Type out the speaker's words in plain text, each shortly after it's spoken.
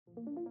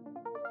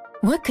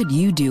What could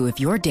you do if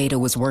your data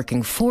was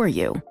working for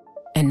you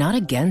and not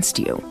against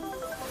you?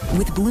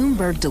 With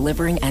Bloomberg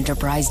delivering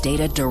enterprise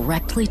data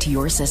directly to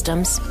your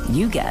systems,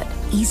 you get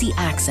easy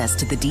access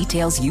to the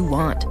details you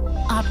want,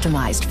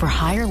 optimized for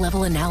higher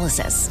level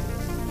analysis,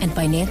 and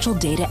financial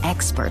data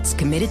experts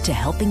committed to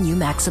helping you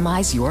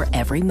maximize your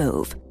every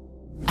move.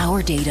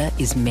 Our data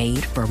is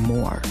made for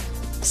more,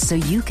 so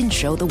you can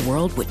show the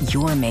world what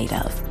you're made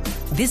of.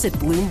 Visit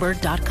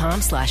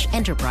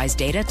Bloomberg.com/enterprise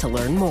data to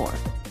learn more.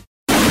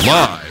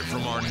 Live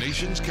from our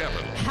nation's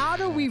capital. How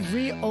do we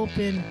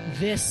reopen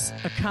this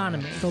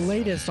economy? The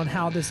latest on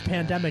how this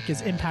pandemic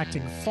is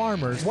impacting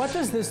farmers. What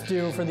does this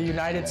do for the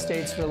United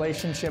States'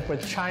 relationship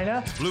with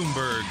China?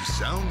 Bloomberg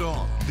Sound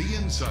On. The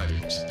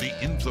insiders, the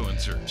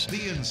influencers,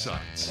 the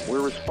insights.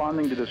 We're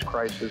responding to this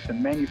crisis,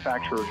 and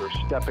manufacturers are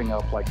stepping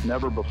up like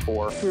never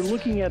before. We're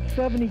looking at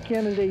 70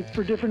 candidates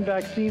for different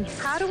vaccines.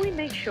 How do we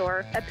make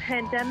sure a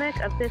pandemic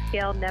of this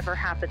scale never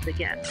happens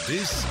again?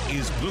 This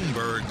is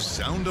Bloomberg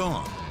Sound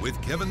On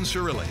with Kevin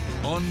Cirilli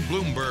on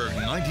Bloomberg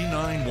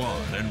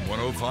 99.1 and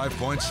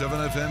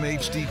 105.7 FM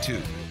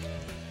HD2.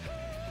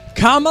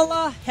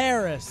 Kamala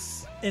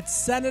Harris. It's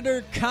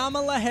Senator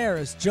Kamala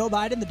Harris. Joe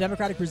Biden, the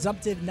Democratic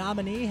presumptive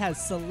nominee,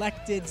 has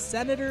selected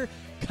Senator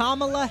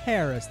Kamala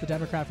Harris, the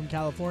Democrat from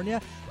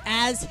California,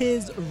 as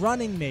his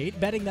running mate,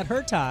 betting that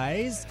her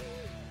ties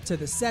to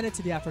the Senate,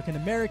 to the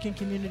African-American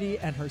community,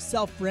 and her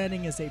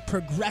self-branding as a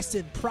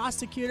progressive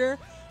prosecutor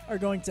are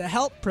going to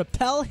help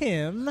propel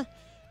him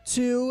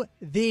to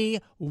the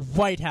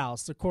White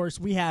House. Of course,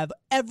 we have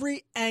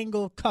every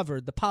angle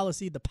covered: the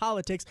policy, the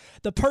politics,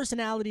 the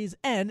personalities,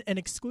 and an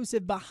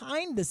exclusive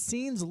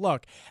behind-the-scenes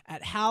look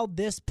at how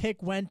this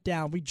pick went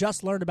down. We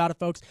just learned about it,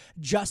 folks,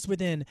 just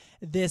within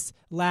this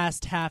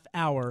last half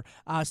hour.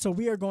 So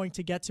we are going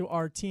to get to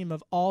our team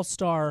of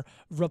all-star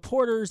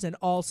reporters and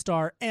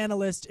all-star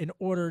analysts in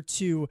order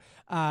to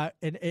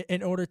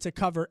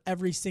cover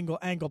every single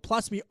angle.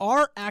 Plus, we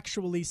are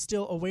actually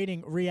still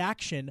awaiting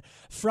reaction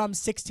from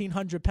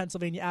 1600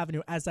 Pennsylvania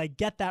Avenue. As I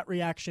get that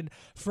reaction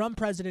from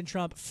President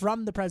Trump,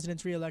 from the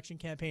president's re-election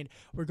campaign,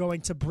 we're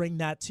going to bring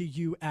that to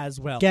you as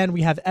well. Again,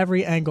 we have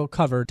every angle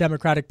covered.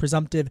 Democratic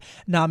presumptive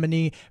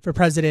nominee for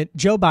President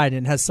Joe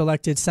Biden has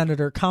selected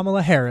Senator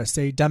Kamala Harris,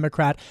 a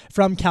Democrat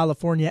from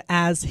California,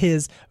 as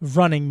his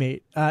running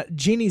mate.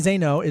 Jeannie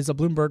Zaino is a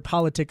Bloomberg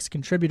Politics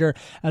contributor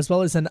as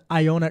well as an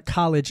Iona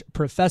College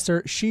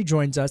professor. She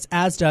joins us,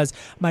 as does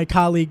my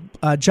colleague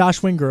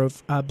Josh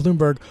Wingrove,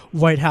 Bloomberg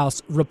White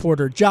House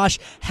reporter. Josh,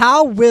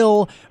 how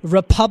will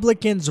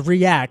Republicans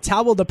react?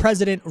 How will the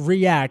president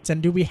react?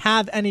 And do we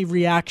have any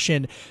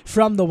reaction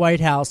from the White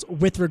House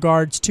with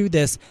regards to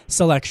this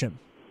selection?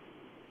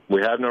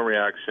 We have no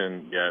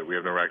reaction yet. We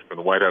have no reaction from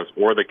the White House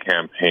or the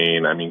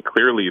campaign. I mean,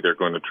 clearly they're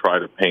going to try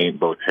to paint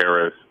both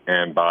Harris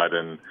and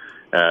Biden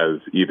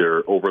as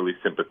either overly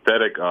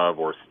sympathetic of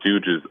or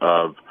stooges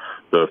of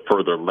the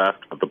further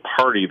left of the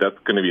party. That's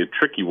going to be a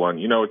tricky one.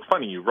 You know, it's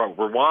funny, you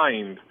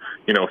rewind,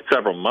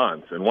 several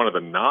months, and one of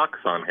the knocks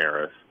on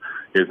Harris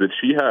is that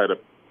she had a,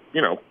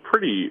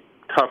 pretty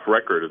tough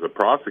record as a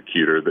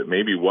prosecutor that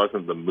maybe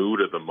wasn't the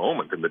mood of the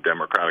moment in the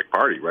Democratic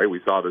Party, right? We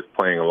saw this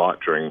playing a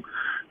lot during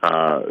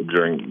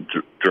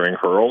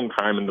her own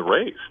time in the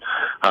race.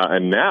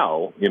 And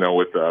now,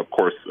 with, of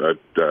course,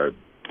 Vice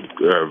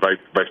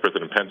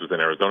President Pence was in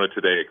Arizona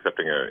today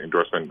accepting an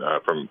endorsement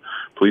from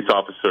police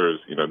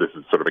officers. This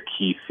is sort of a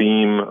key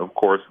theme, of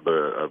course,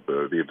 of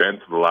the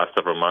events of the last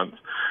several months.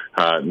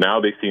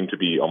 Now they seem to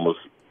be almost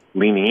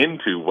leaning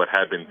into what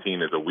had been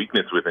seen as a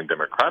weakness within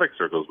Democratic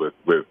circles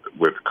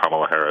with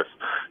Kamala Harris,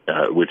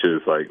 which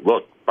is like,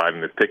 look,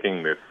 Biden is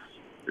picking this,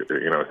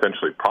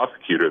 essentially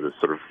prosecutor, this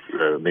sort of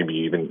maybe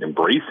even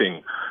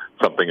embracing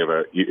something of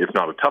a, if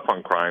not a tough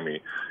on crime,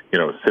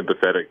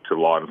 sympathetic to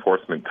law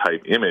enforcement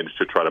type image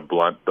to try to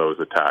blunt those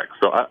attacks.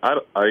 So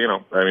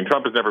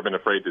Trump has never been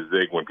afraid to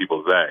zig when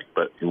people zag,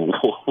 but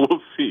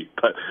we'll see.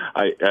 But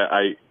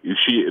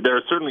there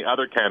are certainly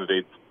other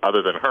candidates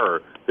other than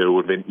her that it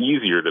would have been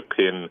easier to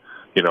pin,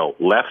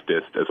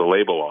 leftist as a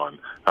label on.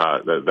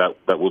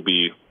 That will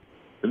be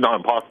not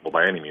impossible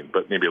by any means,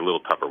 but maybe a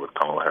little tougher with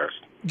Kamala Harris.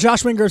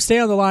 Josh Winger, stay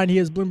on the line. He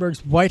is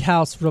Bloomberg's White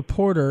House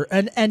reporter.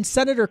 And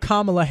Senator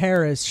Kamala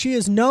Harris, she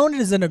is known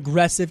as an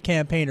aggressive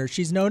campaigner.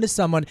 She's known as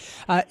someone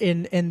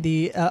in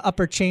the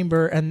upper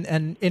chamber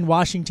and in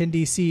Washington,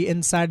 D.C.,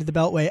 inside of the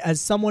Beltway,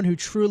 as someone who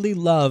truly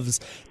loves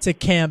to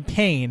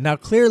campaign. Now,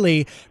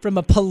 clearly, from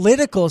a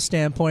political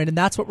standpoint, and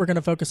that's what we're going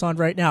to focus on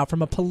right now,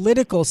 from a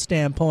political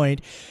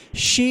standpoint,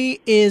 she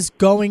is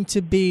going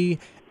to be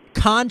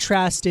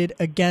contrasted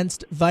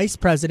against Vice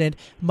President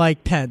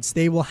Mike Pence.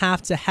 They will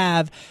have to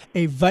have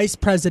a vice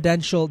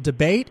presidential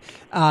debate.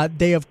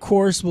 They, of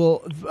course,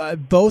 will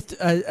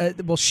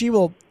she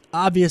will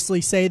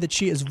obviously say that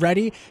she is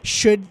ready,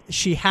 should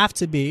she have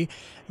to be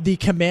the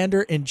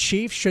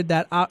commander-in-chief, should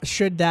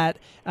that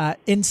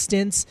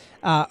instance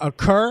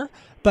occur.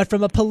 But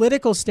from a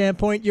political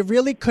standpoint, you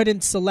really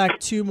couldn't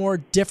select two more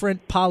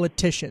different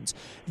politicians.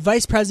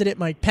 Vice President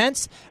Mike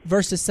Pence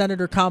versus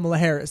Senator Kamala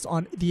Harris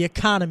on the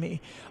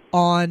economy,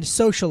 on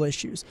social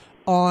issues,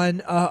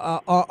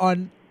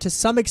 on to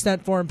some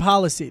extent foreign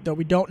policy, though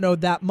we don't know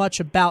that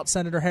much about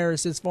Senator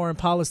Harris's foreign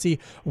policy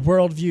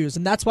worldviews.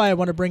 And that's why I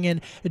want to bring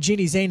in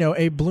Jeannie Zaino,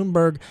 a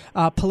Bloomberg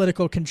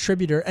political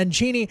contributor. And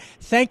Jeannie,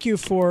 thank you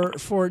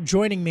for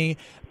joining me.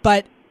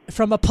 But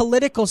from a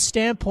political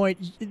standpoint,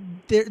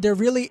 there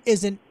really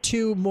isn't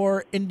two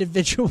more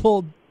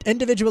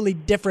individually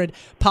different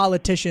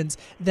politicians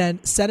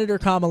than Senator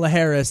Kamala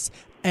Harris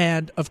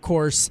and, of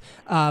course,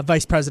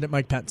 Vice President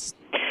Mike Pence.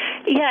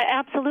 Yeah,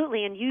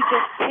 absolutely. And you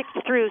just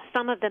picked through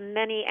some of the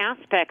many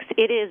aspects.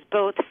 It is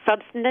both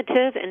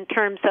substantive in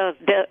terms of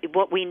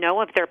what we know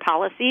of their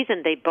policies,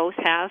 and they both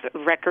have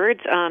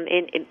records,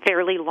 in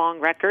fairly long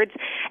records,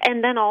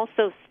 and then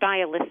also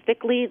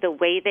stylistically, the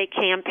way they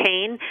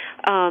campaign,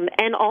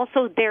 and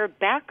also their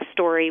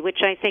backstory, which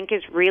I think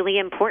is really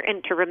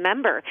important to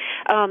remember.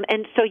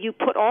 And so you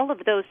put all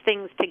of those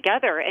things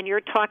together, and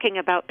you're talking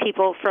about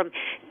people from,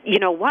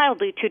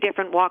 wildly two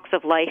different walks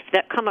of life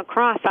that come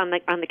across on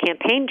the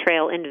campaign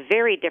trail in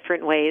very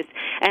different ways.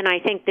 And I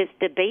think this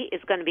debate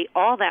is going to be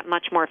all that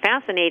much more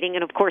fascinating.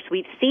 And, of course,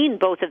 we've seen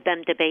both of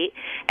them debate,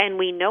 and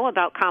we know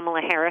about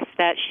Kamala Harris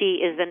that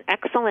she is an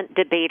excellent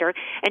debater,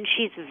 and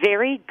she's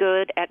very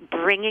good at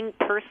bringing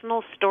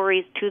personal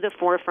stories to the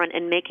forefront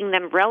and making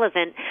them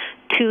relevant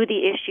to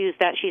the issues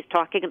that she's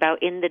talking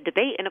about in the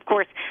debate. And, of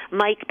course,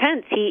 Mike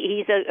Pence,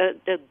 he's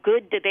a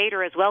good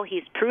debater as well.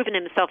 He's proven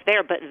himself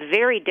there, but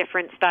very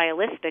different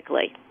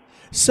stylistically.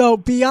 So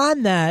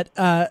beyond that,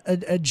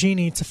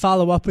 Jeannie, to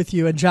follow up with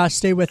you, and Josh,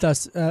 stay with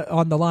us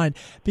on the line.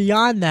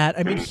 Beyond that,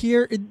 I mean,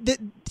 here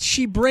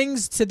she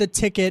brings to the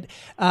ticket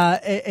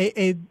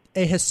a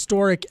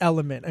historic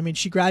element. I mean,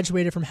 she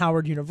graduated from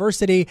Howard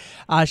University.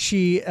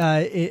 She,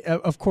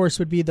 of course,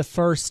 would be the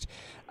first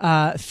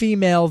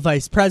female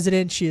vice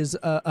president. She is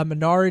a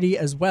minority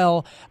as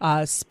well.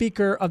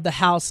 Speaker of the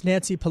House,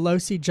 Nancy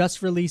Pelosi,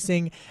 just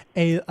releasing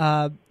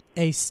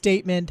a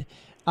statement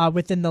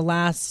within the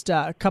last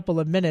couple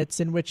of minutes,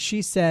 in which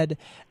she said,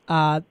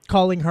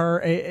 calling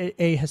her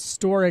a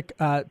historic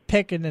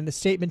pick, and in a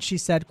statement she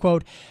said,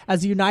 quote,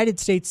 "As a United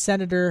States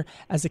Senator,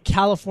 as a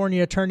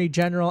California Attorney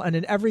General, and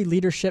in every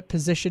leadership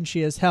position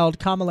she has held,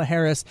 Kamala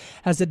Harris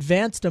has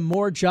advanced a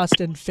more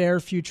just and fair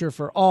future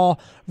for all.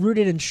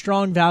 Rooted in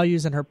strong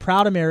values and her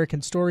proud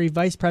American story,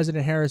 Vice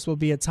President Harris will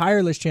be a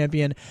tireless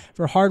champion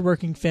for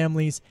hardworking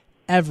families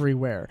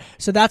everywhere."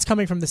 So that's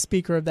coming from the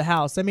Speaker of the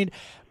House. I mean,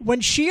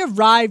 when she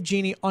arrived,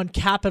 Jeannie, on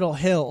Capitol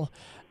Hill,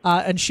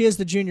 and she is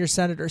the junior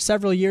senator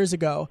several years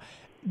ago,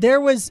 there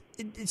was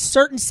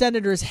certain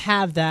senators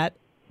have that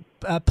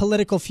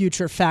political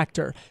future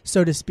factor,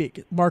 so to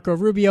speak. Marco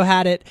Rubio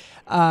had it.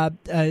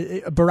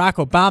 Barack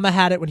Obama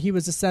had it when he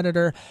was a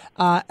senator.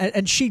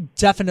 And she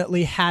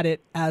definitely had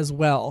it as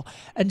well.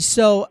 And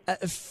so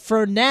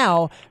for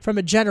now, from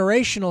a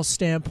generational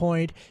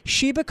standpoint,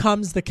 she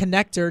becomes the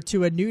connector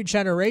to a new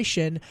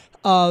generation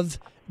of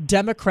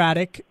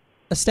Democratic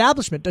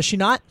establishment, does she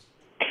not?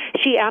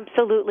 She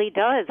absolutely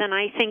does. And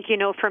I think,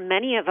 for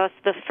many of us,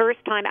 the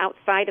first time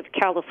outside of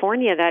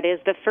California, that is,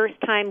 the first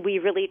time we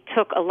really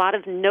took a lot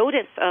of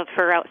notice of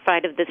her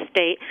outside of the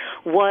state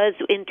was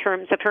in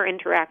terms of her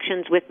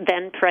interactions with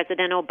then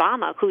President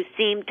Obama, who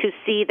seemed to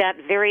see that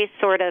very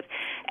sort of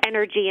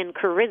energy and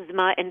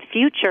charisma and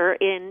future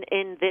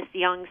in this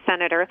young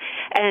senator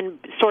and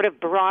sort of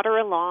brought her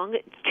along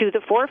to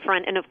the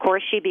forefront. And, of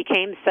course, she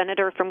became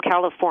senator from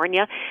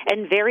California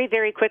and very,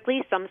 very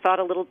quickly, some thought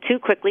a little too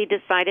quickly,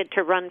 decided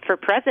to run for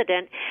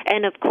president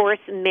and, of course,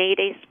 made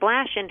a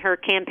splash in her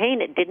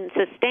campaign. It didn't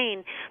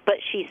sustain, but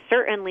she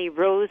certainly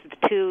rose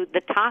to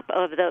the top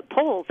of the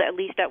polls, at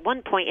least at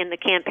one point in the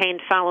campaign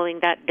following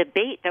that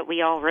debate that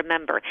we all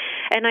remember.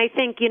 And I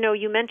think,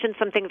 you mentioned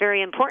something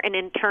very important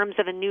in terms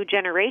of a new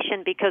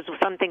generation, because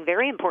something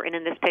very important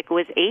in this pick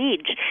was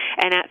age.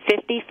 And at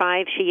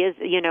 55, she is,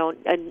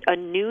 a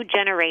new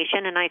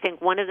generation. And I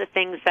think one of the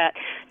things that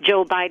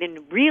Joe Biden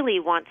really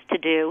wants to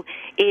do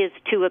is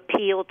to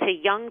appeal to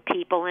young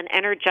people and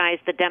energize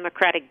the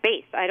Democratic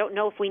base. I don't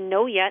know if we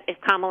know yet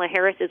if Kamala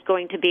Harris is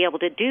going to be able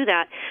to do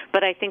that,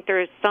 but I think there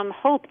is some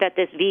hope that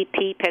this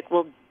VP pick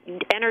will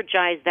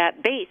energize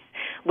that base,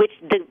 which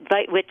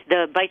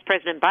the Vice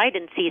President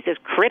Biden sees as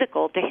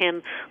critical to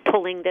him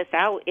pulling this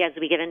out as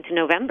we get into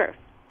November.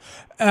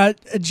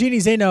 Jeannie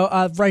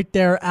Zaino, right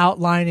there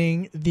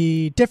outlining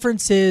the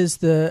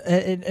differences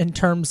in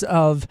terms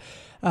of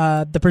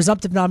the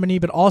presumptive nominee,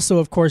 but also,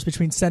 of course,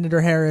 between Senator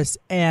Harris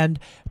and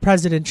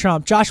President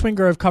Trump. Josh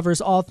Wingrove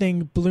covers all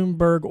things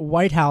Bloomberg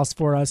White House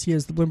for us. He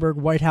is the Bloomberg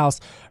White House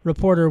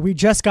reporter. We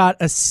just got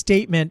a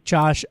statement,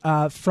 Josh,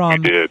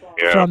 from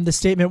the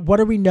statement. What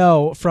do we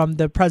know from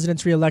the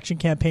president's reelection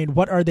campaign?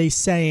 What are they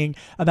saying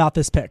about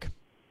this pick?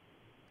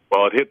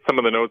 Well, it hits some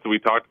of the notes that we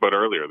talked about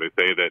earlier. They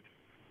say that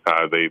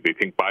they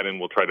think Biden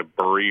will try to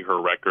bury her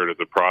record as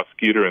a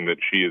prosecutor, and that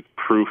she is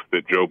proof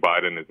that Joe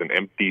Biden is an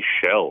empty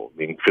shell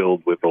being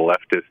filled with a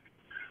leftist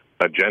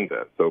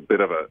agenda. So a bit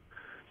of a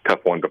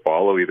tough one to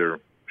follow. Either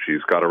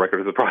she's got a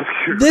record as a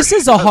prosecutor. This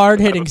is a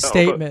hard-hitting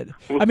statement.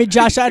 I mean,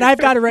 Josh, and I've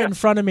got it right in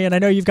front of me, and I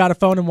know you've got a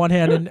phone in one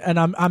hand, and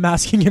I'm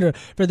asking you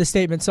for the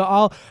statement.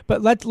 So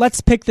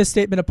let's pick this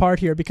statement apart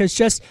here, because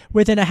just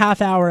within a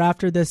half hour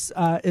after this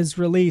is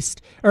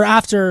released, or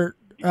after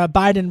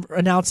Biden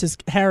announces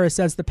Harris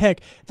as the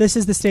pick, this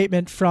is the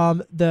statement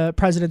from the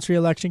president's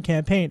reelection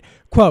campaign.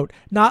 Quote,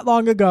 "Not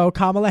long ago,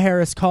 Kamala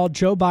Harris called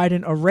Joe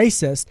Biden a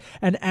racist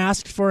and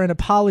asked for an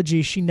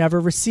apology she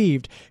never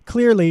received.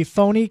 Clearly,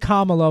 phony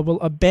Kamala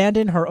will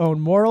abandon her own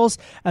morals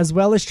as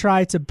well as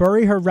try to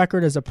bury her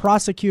record as a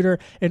prosecutor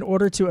in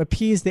order to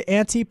appease the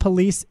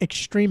anti-police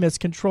extremists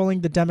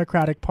controlling the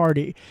Democratic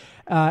Party."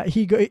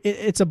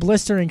 It's a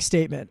blistering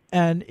statement,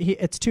 and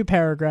it's 2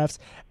 paragraphs.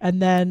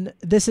 And then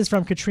this is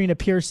from Katrina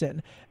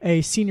Pearson, a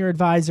senior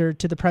advisor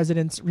to the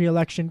president's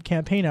reelection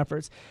campaign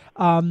efforts.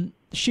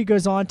 She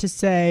goes on to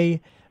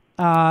say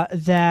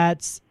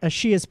that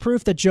she is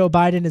proof that Joe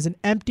Biden is an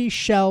empty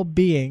shell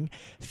being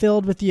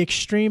filled with the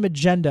extreme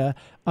agenda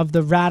of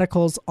the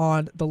radicals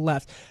on the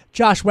left.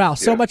 Josh, wow,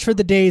 so much for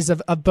the days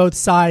of both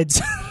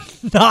sides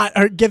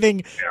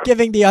giving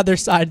the other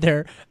side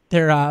their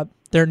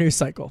news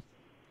cycle.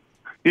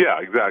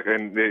 Yeah, exactly.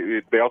 And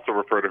they also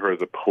refer to her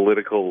as a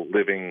political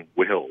living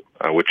will,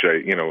 which,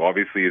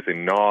 obviously is a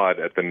nod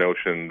at the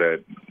notion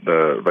that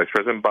Vice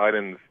President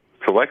Biden's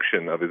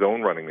selection of his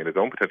own running mate, his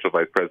own potential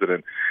vice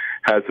president,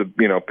 has a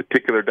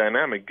particular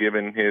dynamic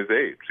given his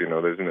age.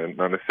 There's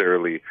not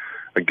necessarily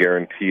a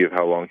guarantee of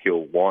how long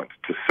he'll want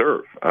to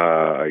serve,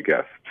 I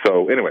guess.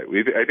 So anyway,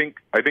 I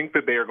think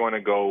that they are going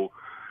to go,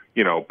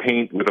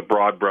 paint with a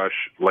broad brush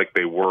like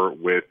they were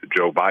with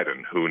Joe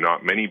Biden, who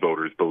not many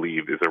voters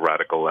believe is a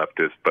radical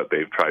leftist, but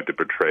they've tried to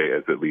portray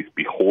as at least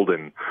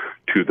beholden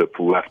to the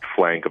left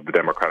flank of the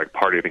Democratic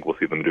Party. I think we'll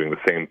see them doing the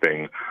same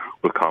thing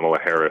with Kamala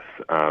Harris.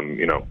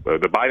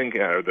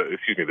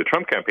 The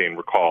Trump campaign,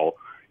 recall,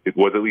 it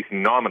was at least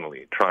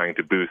nominally trying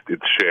to boost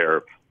its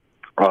share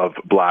of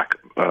black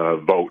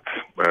votes,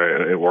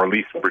 or at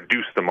least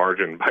reduce the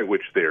margin by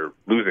which they're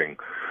losing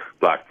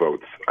black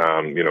votes.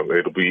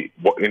 It'll be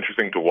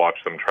interesting to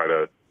watch them try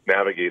to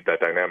navigate that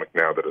dynamic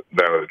now that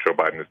Joe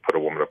Biden has put a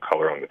woman of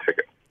color on the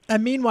ticket.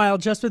 And meanwhile,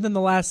 just within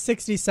the last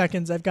 60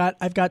 seconds, I've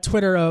got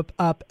Twitter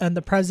up, and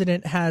the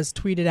president has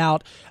tweeted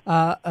out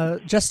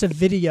just a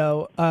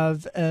video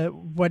of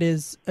what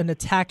is an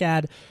attack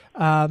ad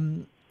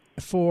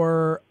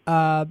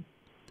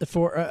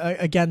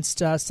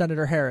against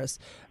Senator Harris,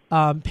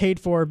 paid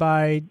for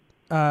by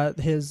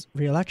his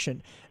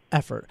reelection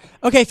effort.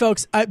 Okay,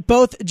 folks,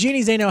 both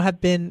Jeannie Zaino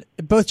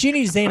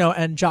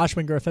and Josh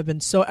Wingrove have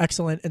been so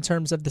excellent in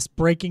terms of this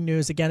breaking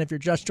news. Again, if you're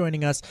just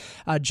joining us,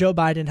 Joe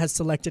Biden has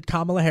selected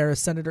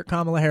Senator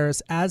Kamala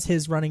Harris, as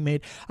his running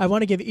mate. I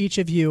want to give each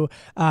of you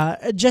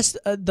just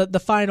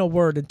the final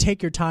word, and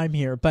take your time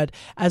here. But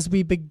as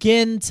we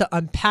begin to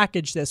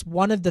unpackage this,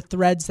 one of the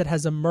threads that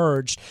has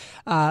emerged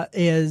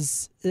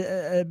is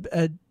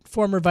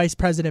former Vice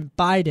President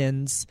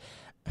Biden's,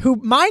 who,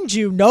 mind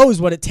you, knows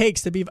what it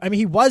takes to be. I mean,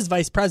 he was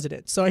vice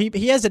president, so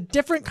he has a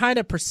different kind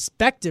of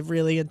perspective,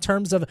 really, in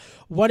terms of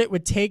what it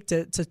would take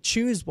to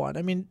choose one.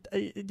 I mean,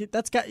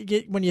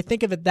 when you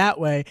think of it that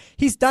way,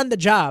 he's done the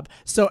job.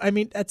 So, I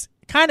mean, that's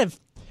kind of,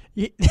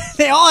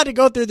 they all had to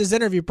go through this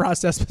interview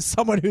process with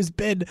someone who's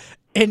been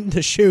in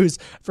the shoes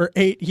for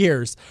 8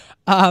 years.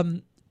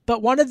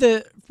 But one of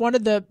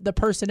the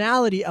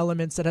personality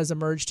elements that has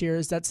emerged here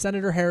is that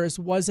Senator Harris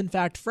was in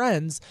fact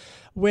friends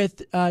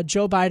with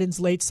Joe Biden's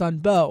late son,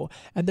 Beau,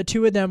 and the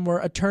two of them were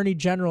attorney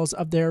generals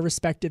of their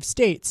respective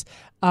states.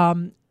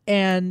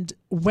 And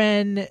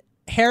when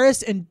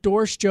Harris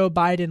endorsed Joe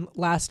Biden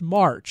last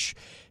March,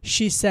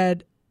 she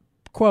said,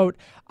 quote,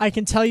 "I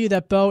can tell you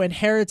that Beau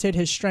inherited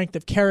his strength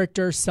of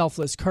character,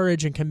 selfless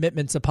courage, and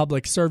commitment to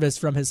public service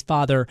from his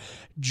father,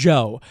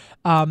 Joe."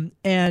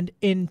 And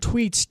in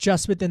tweets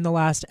just within the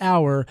last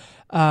hour,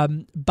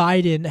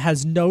 Biden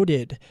has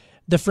noted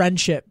the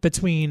friendship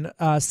between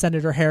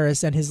Senator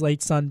Harris and his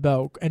late son,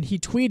 Beau. And he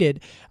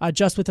tweeted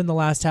just within the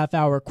last half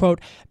hour, quote,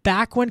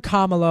 "Back when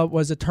Kamala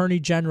was Attorney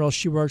General,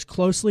 she worked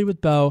closely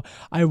with Beau.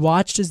 I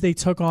watched as they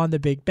took on the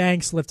big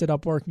banks, lifted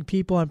up working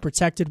people, and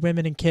protected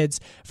women and kids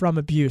from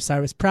abuse.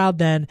 I was proud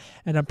then,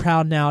 and I'm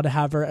proud now to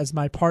have her as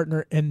my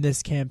partner in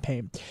this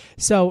campaign."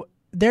 So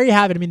there you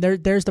have it. I mean,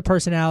 there's the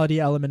personality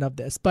element of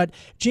this. But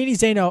Jeannie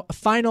Zaino,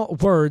 final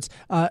words.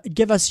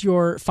 Give us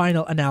your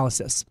final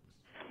analysis.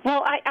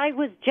 Well, I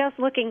was just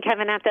looking,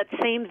 Kevin, at that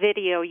same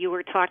video you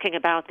were talking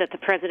about that the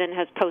president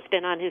has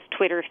posted on his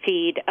Twitter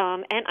feed.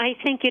 And I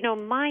think,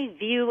 my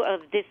view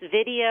of this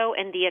video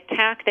and the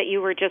attack that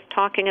you were just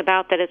talking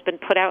about that has been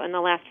put out in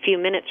the last few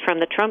minutes from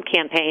the Trump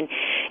campaign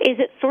is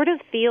it sort of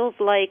feels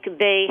like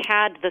they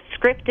had the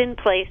script in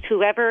place.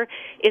 Whoever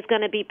is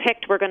going to be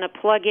picked, we're going to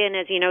plug in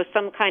as,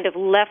 some kind of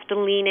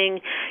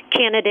left-leaning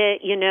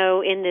candidate,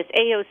 in this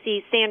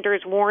AOC,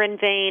 Sanders, Warren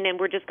vein, and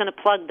we're just going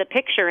to plug the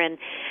picture in.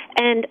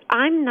 And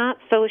I'm I'm not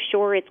so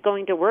sure it's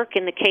going to work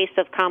in the case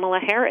of Kamala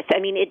Harris. I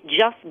mean, it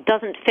just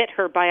doesn't fit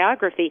her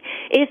biography.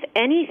 If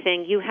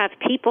anything, you have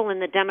people in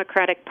the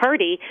Democratic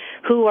Party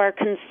who are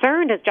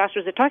concerned, as Josh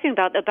was talking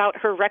about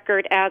her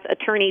record as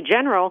Attorney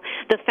General,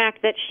 the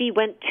fact that she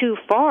went too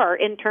far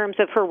in terms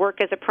of her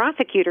work as a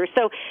prosecutor.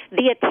 So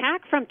the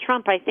attack from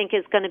Trump, I think,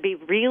 is going to be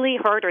really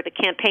hard, or the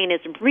campaign is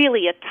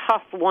really a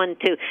tough one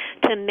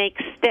to make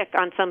stick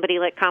on somebody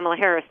like Kamala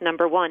Harris,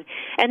 number one.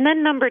 And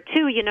then number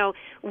two,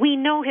 we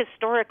know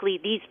historically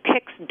these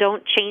picks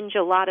don't change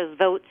a lot of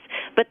votes,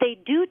 but they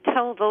do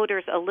tell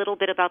voters a little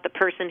bit about the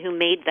person who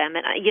made them.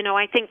 And,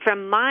 I think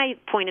from my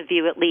point of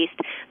view, at least,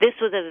 this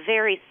was a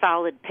very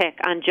solid pick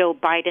on Joe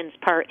Biden's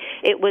part.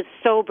 It was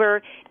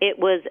sober. It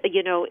was,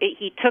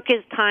 he took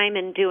his time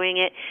in doing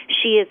it.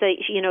 She is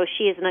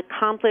an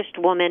accomplished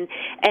woman,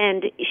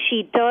 and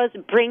she does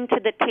bring to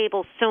the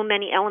table so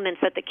many elements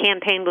that the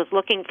campaign was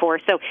looking for.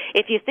 So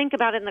if you think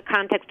about it in the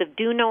context of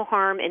do no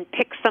harm and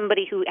pick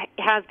somebody who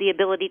has the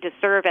ability to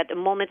serve at a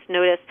moment's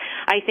notice,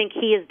 I think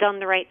he has done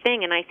the right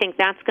thing, and I think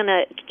that's going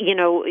to,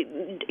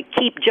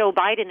 keep Joe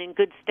Biden in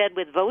good stead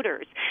with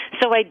voters.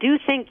 So I do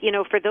think,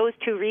 for those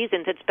two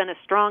reasons, it's been a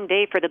strong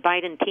day for the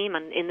Biden team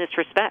in this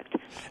respect.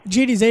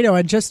 Jeannie Zaino,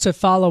 and just to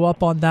follow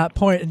up on that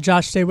point, and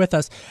Josh, stay with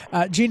us.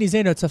 Jeannie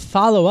Zaino, to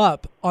follow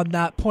up on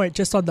that point,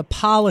 just on the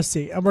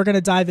policy, and we're going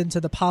to dive into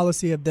the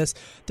policy of this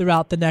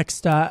throughout the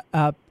next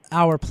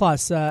hour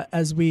plus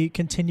as we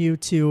continue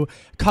to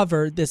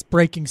cover this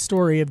breaking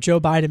story of Joe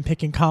Biden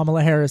picking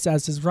Kamala Harris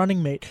as his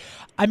running mate.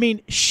 I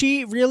mean,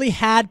 she really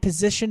had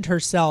positioned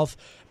herself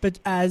but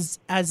as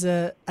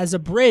a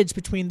bridge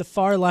between the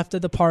far left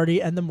of the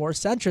party and the more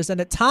centrist.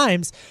 And at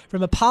times,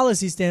 from a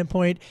policy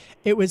standpoint,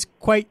 it was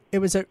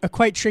a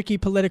quite tricky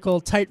political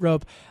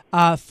tightrope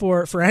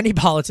for any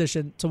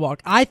politician to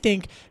walk. I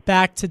think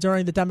back to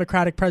during the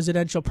Democratic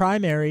presidential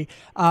primary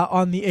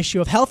on the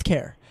issue of health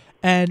care.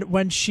 And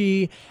when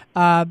she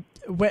and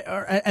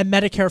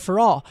Medicare for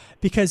all,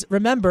 because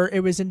remember, it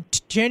was in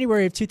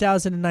January of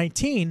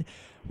 2019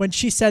 when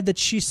she said that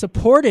she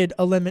supported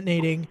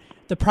eliminating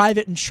the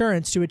private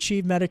insurance to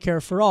achieve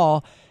Medicare for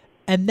all.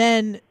 And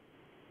then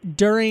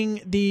during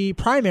the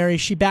primary,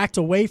 she backed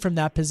away from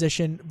that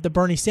position, the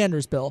Bernie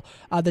Sanders bill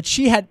that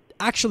she had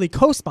actually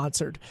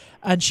co-sponsored,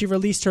 and she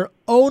released her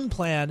own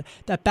plan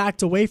that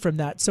backed away from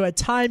that. So at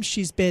times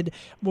she's been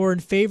more in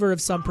favor of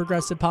some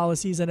progressive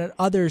policies and at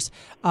others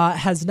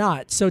has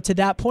not. So to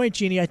that point,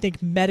 Jeannie, I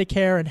think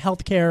Medicare and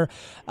healthcare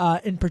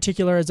in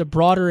particular as a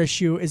broader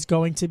issue is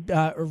going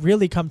to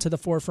really come to the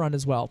forefront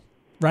as well,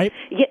 right?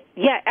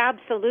 Yeah,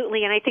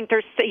 absolutely. And I think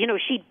this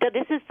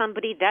is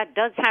somebody that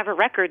does have a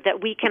record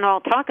that we can all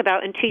talk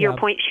about. And to your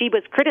point, she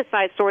was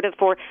criticized sort of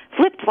for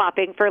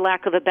flip-flopping, for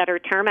lack of a better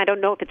term. I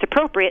don't know if it's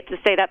appropriate to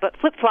say that, but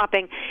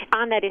flip-flopping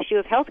on that issue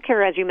of health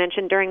care, as you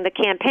mentioned, during the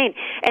campaign.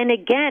 And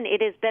again,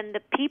 it has been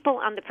the people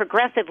on the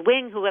progressive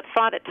wing who have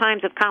thought at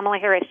times of Kamala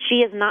Harris,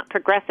 she is not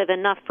progressive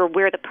enough for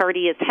where the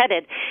party is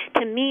headed.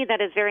 To me,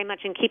 that is very much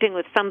in keeping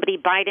with somebody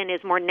Biden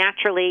is more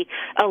naturally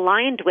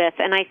aligned with.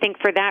 And I think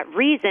for that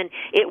reason,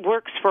 it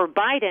works for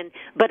Biden.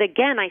 But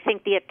again, I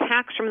think the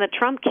attacks from the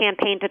Trump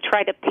campaign to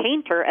try to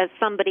paint her as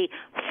somebody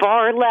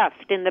far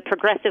left in the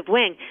progressive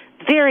wing,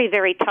 very,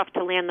 very tough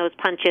to land those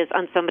punches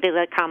on somebody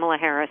like Kamala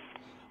Harris.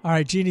 All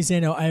right, Jeannie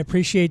Zaino, I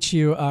appreciate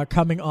you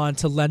coming on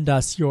to lend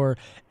us your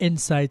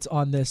insights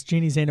on this.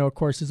 Jeannie Zaino, of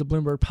course, is a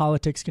Bloomberg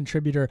Politics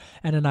contributor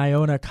and an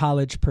Iona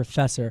College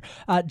professor.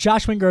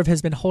 Josh Wingrove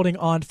has been holding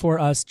on for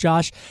us.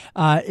 Josh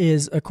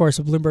is, of course,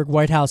 a Bloomberg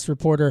White House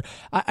reporter.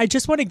 I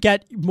just want to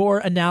get more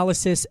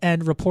analysis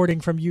and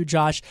reporting from you,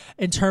 Josh,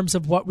 in terms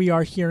of what we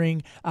are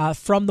hearing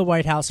from the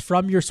White House,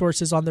 from your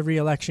sources on the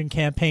re-election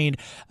campaign,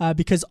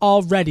 because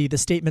already the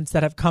statements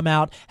that have come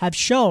out have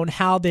shown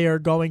how they are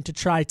going to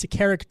try to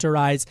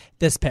characterize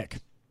this pick.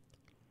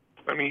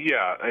 I mean,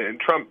 yeah, and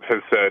Trump has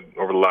said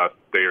over the last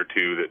day or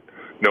two that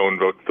no one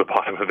votes the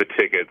bottom of the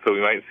ticket, so we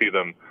might see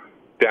them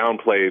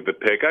downplay the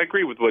pick. I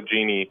agree with what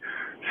Jeannie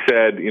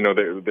said.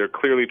 They're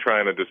clearly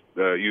trying to just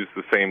use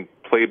the same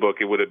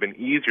playbook. It would have been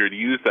easier to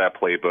use that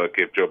playbook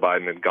if Joe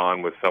Biden had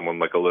gone with someone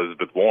like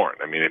Elizabeth Warren.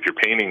 I mean, if you're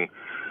painting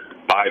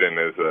Biden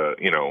as a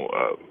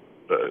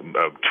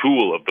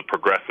tool of the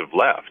progressive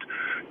left,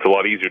 it's a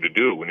lot easier to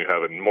do when you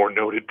have a more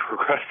noted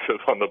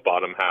progressive on the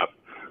bottom half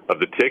of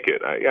the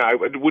ticket. I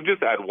would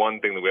just add one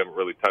thing that we haven't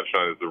really touched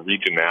on is the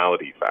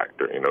regionality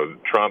factor.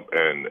 Trump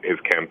and his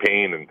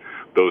campaign and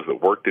those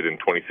that worked it in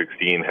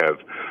 2016 have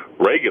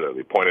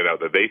regularly pointed out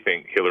that they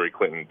think Hillary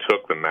Clinton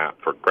took the map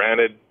for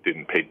granted,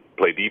 didn't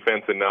play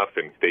defense enough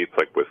in states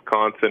like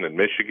Wisconsin and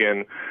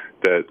Michigan,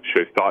 that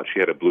she thought she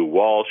had a blue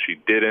wall. She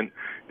didn't.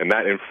 And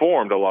that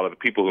informed a lot of the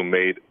people who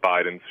made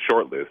Biden's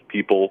shortlist,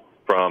 people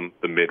from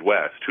the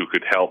Midwest who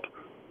could help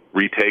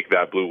retake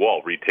that blue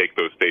wall, retake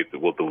those states that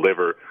will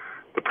deliver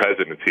the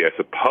presidency. I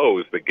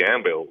suppose the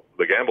gamble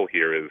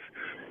here is,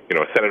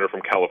 a senator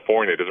from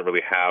California doesn't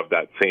really have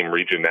that same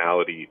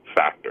regionality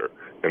factor.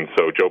 And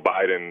so Joe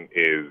Biden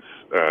is,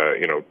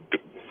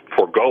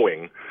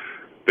 foregoing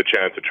the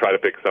chance to try to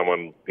pick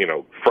someone,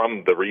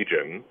 from the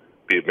region,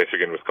 be it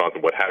Michigan,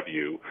 Wisconsin, what have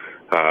you,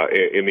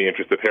 in the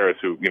interest of Harris,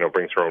 who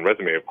brings her own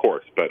resume, of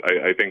course. But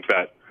I think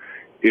that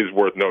is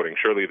worth noting.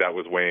 Surely that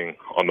was weighing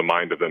on the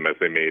mind of them as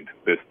they made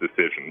this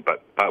decision.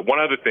 But one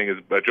other thing is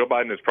Joe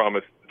Biden has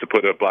promised to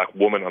put a black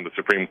woman on the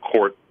Supreme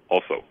Court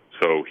also.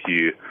 So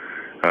he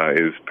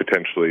is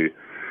potentially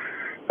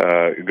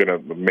going to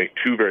make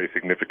two very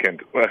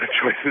significant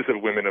choices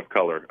of women of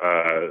color,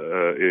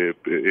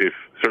 if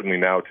certainly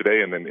now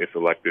today, and then if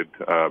elected,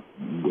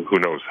 who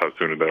knows how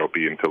soon that'll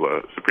be until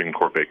a Supreme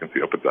Court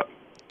vacancy opens up.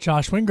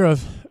 Josh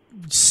Wingrove,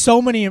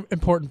 so many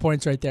important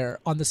points right there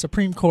on the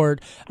Supreme Court,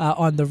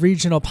 on the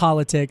regional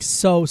politics,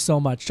 so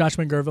much. Josh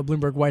Wingrove, a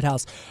Bloomberg White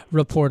House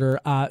reporter,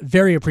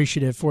 very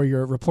appreciative for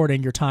your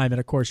reporting, your time, and,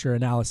 of course, your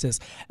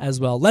analysis as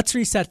well. Let's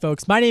reset,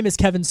 folks. My name is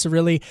Kevin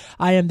Cirilli.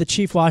 I am the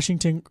chief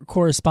Washington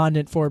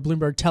correspondent for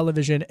Bloomberg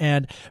Television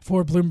and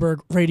for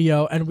Bloomberg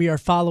Radio, and we are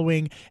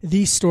following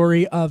the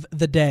story of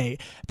the day.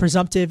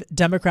 Presumptive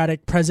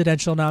Democratic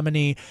presidential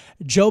nominee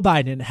Joe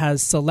Biden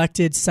has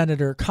selected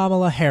Senator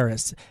Kamala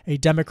Harris, a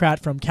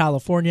Democrat from California,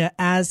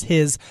 as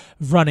his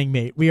running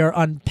mate. We are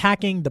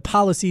unpacking the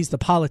policies, the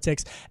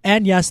politics,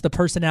 and yes, the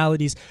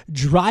personalities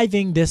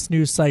driving this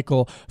news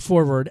cycle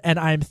forward. And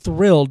I'm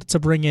thrilled to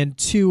bring in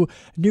two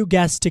new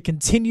guests to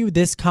continue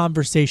this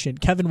conversation.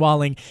 Kevin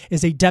Walling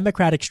is a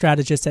Democratic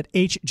strategist at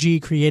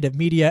HG Creative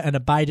Media and a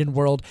Biden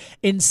World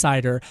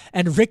Insider.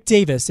 And Rick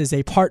Davis is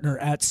a partner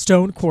at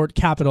Stone Court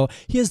Capital.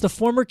 He is the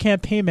former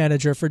campaign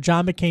manager for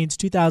John McCain's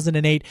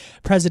 2008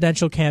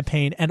 presidential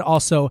campaign and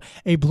also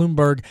a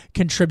Bloomberg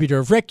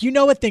contributor. Rick, you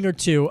know a thing or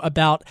two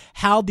about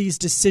how these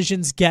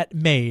decisions get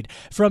made.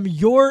 From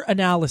your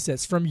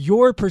analysis, from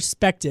your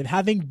perspective,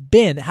 having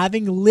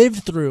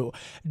lived through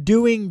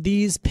doing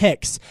these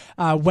picks,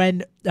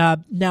 when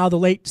now the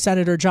late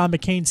Senator John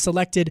McCain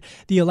selected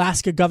the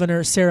Alaska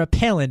Governor Sarah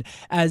Palin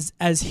as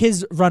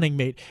his running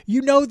mate.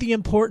 You know the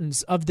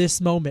importance of this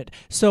moment.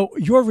 So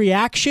your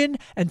reaction,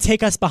 and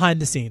take us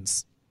behind the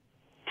scenes.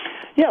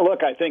 Yeah,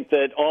 look, I think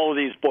that all of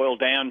these boil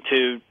down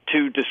to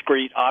two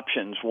discrete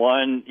options.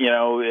 One,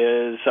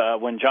 is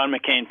when John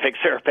McCain picked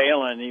Sarah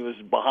Palin, he was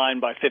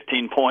behind by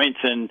 15 points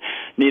and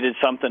needed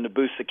something to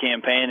boost the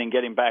campaign and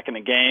get him back in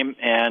the game.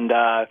 And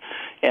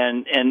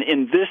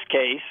in this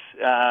case,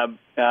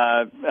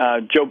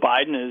 Joe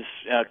Biden is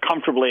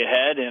comfortably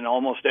ahead in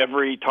almost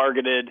every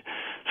targeted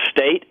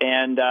state,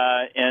 and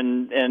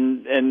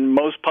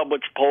most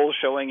public polls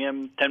showing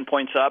him 10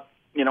 points up,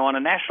 on a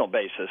national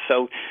basis.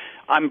 So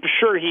I'm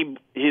sure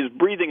he's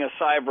breathing a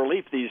sigh of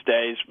relief these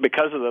days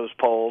because of those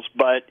polls,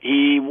 but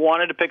he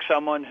wanted to pick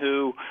someone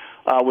who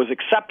was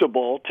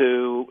acceptable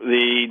to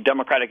the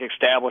Democratic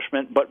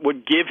establishment, but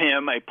would give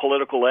him a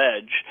political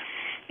edge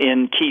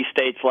in key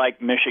states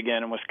like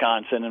Michigan and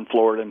Wisconsin and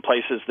Florida and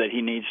places that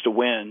he needs to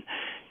win.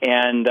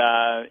 And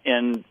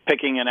in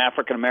picking an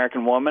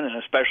African-American woman, and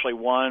especially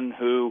one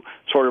who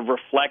sort of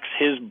reflects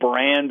his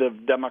brand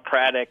of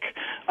Democratic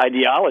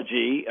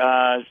ideology,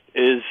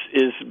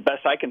 is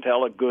best I can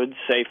tell, a good,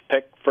 safe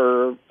pick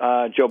for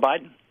Joe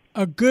Biden.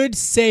 A good,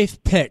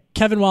 safe pick.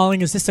 Kevin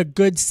Walling, is this a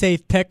good,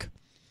 safe pick?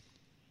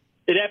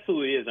 It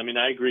absolutely is. I mean,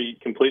 I agree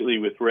completely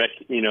with Rick.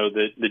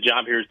 The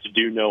job here is to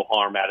do no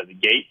harm out of the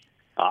gate.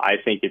 I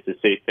think it's a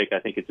safe pick. I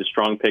think it's a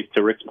strong pick.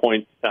 To Rick's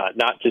point,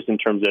 not just in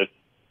terms of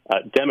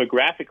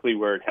demographically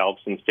where it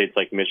helps in states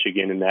like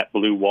Michigan and that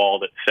blue wall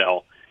that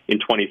fell in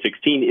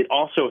 2016, it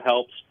also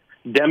helps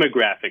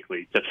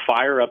demographically to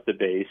fire up the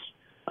base.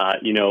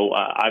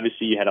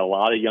 Obviously you had a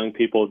lot of young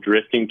people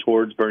drifting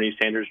towards Bernie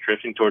Sanders,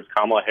 drifting towards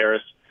Kamala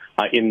Harris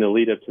in the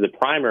lead up to the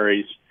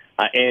primaries.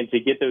 And to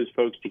get those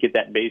folks to get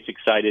that base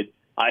excited,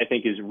 I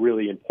think is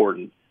really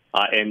important.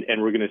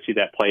 And we're going to see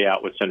that play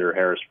out with Senator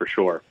Harris for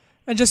sure.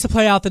 And just to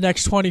play out the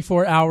next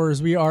 24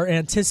 hours, we are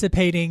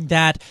anticipating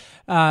that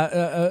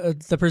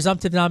the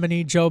presumptive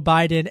nominee, Joe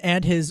Biden,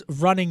 and his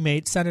running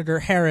mate, Senator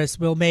Harris,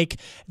 will make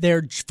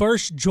their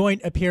first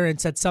joint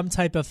appearance at some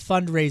type of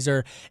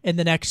fundraiser in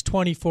the next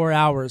 24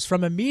 hours.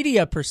 From a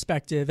media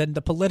perspective, and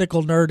the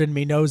political nerd in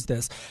me knows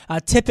this,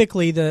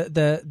 typically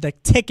the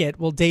ticket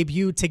will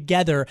debut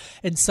together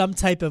in some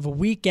type of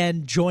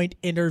weekend joint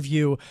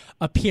interview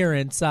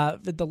appearance.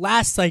 The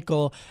last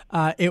cycle,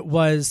 it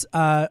was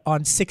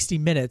on 60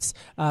 Minutes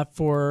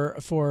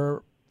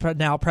for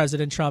now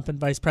President Trump and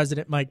Vice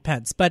President Mike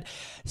Pence. But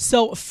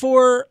so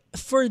for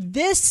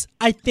this,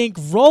 I think,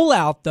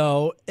 rollout,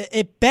 though,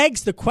 it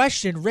begs the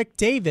question, Rick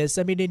Davis,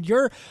 I mean, and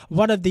you're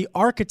one of the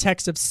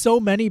architects of so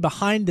many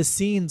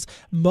behind-the-scenes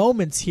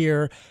moments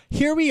here.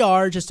 Here we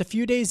are just a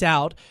few days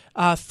out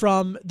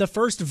from the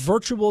first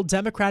virtual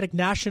Democratic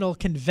National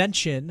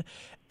Convention,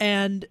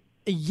 and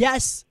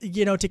yes,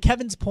 to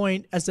Kevin's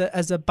point, as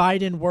a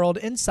Biden World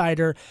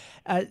Insider,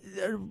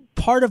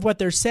 part of what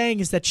they're saying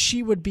is that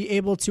she would be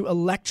able to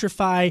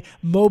electrify,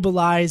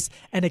 mobilize,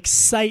 and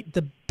excite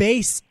the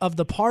base of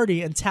the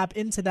party and tap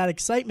into that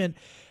excitement.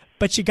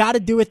 But you got to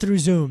do it through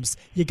Zooms.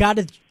 You got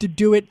to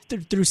do it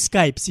through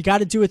Skypes. You got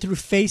to do it through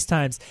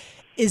FaceTimes.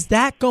 is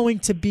that going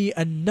to be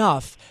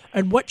enough?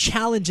 And what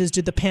challenges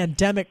did the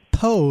pandemic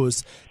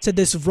pose to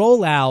this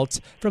rollout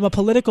from a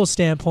political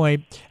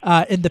standpoint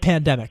in the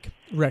pandemic,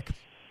 Rick?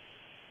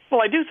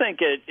 Well, I do think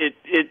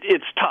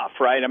it's tough,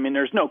 right? I mean,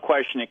 there's no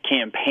question that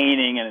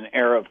campaigning in an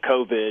era of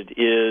COVID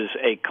is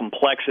a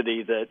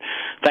complexity that,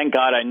 thank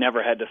God, I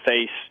never had to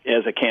face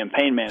as a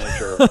campaign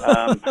manager.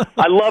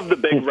 I love the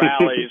big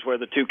rallies where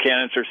the two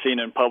candidates are seen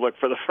in public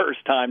for the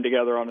first time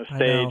together on a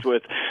stage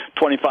with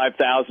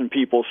 25,000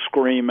 people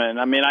screaming.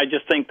 I mean, I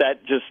just think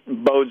that just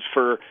bodes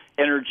for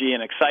energy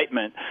and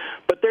excitement.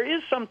 But there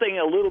is something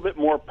a little bit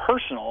more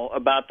personal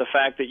about the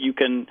fact that you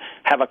can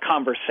have a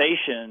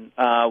conversation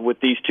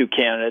with these two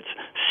candidates,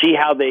 see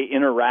how they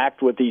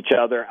interact with each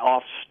other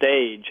off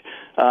stage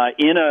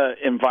in an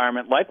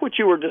environment like what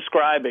you were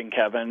describing,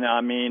 Kevin.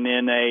 I mean,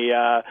 in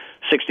a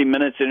 60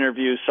 Minutes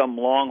interview, some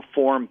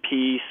long-form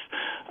piece,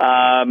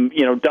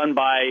 done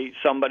by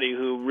somebody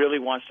who really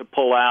wants to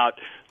pull out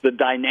the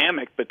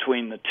dynamic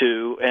between the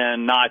two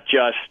and not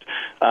just,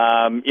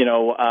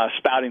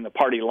 spouting the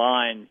party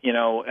line, in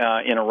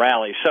a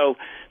rally. So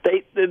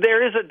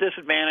there is a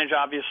disadvantage,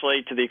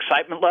 obviously, to the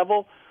excitement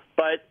level,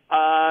 but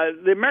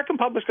the American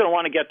public's going to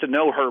want to get to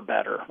know her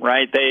better,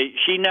 right?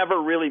 She never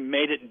really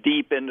made it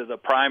deep into the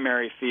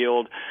primary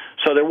field,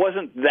 so there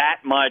wasn't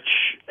that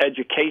much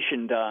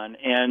education done.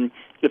 And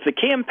if the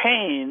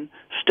campaign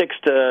sticks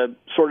to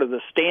sort of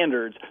the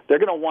standards, they're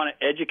going to want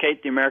to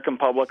educate the American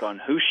public on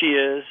who she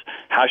is,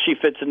 how she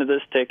fits into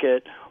this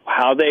ticket,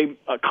 how they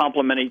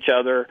complement each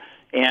other,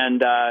 and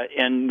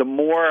the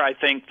more I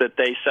think that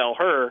they sell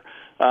her,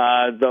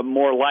 the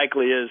more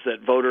likely is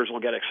that voters will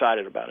get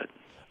excited about it.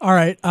 All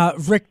right,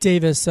 Rick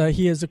Davis,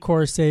 he is, of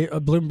course, a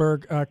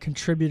Bloomberg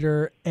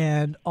contributor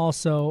and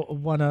also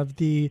one of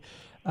the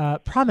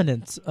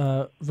prominent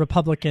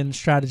Republican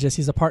strategists.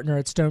 He's a partner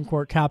at Stone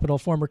Court Capital,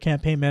 former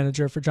campaign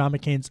manager for John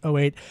McCain's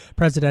 2008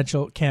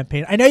 presidential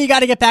campaign. I know you got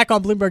to get back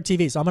on Bloomberg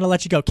TV, so I'm going to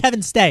let you go.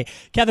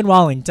 Kevin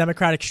Walling,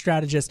 Democratic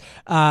strategist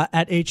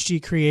at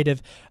HG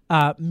Creative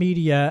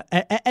Media.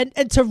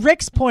 And to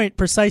Rick's point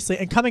precisely,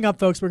 and coming up,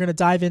 folks, we're going to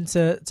dive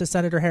into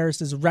Senator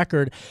Harris's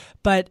record.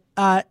 But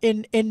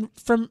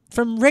from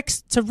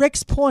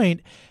Rick's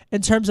point,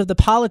 in terms of the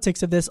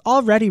politics of this,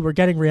 already we're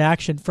getting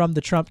reaction from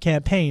the Trump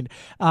campaign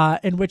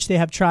in which they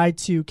have tried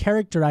to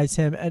characterize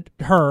him and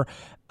her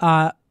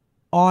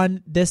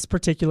on this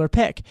particular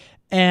pick.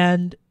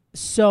 And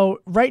so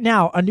right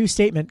now, a new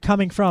statement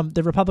coming from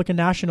the Republican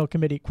National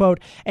Committee, quote,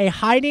 a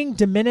hiding,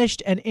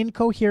 diminished, and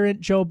incoherent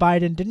Joe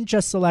Biden didn't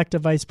just select a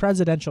vice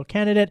presidential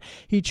candidate.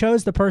 He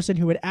chose the person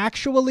who would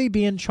actually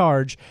be in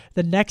charge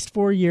the next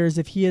 4 years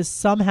if he is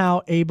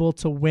somehow able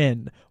to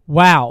win.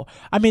 Wow.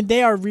 I mean,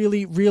 they are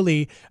really,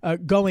 really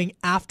going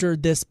after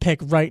this pick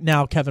right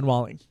now, Kevin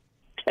Walling.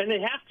 And they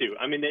have to.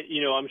 I mean,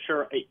 I'm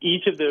sure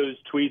each of those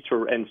tweets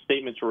and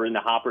statements were in the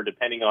hopper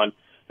depending on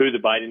who the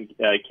Biden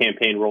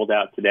campaign rolled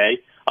out today.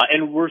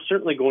 And we're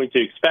certainly going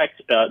to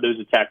expect those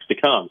attacks to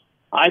come.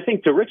 I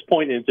think to Rick's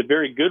point, and it's a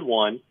very good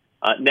one,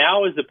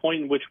 now is the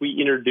point in which we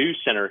introduce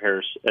Senator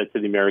Harris to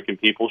the American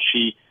people.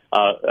 She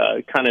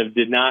kind of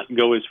did not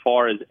go as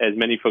far as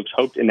many folks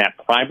hoped in that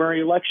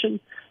primary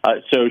election.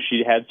 So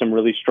she had some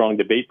really strong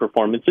debate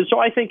performances. So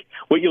I think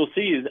what you'll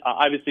see is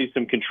obviously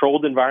some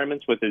controlled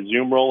environments with a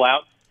Zoom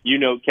rollout. You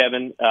know,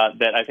 Kevin,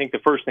 that I think the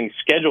first thing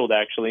scheduled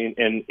actually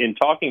in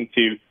talking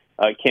to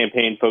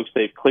campaign folks,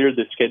 they've cleared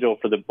the schedule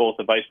for both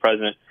the Vice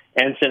President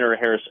and Senator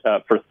Harris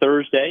for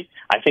Thursday.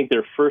 I think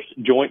their first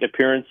joint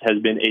appearance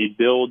has been a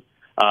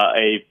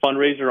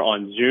fundraiser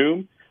on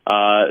Zoom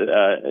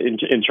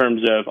in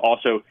terms of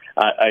also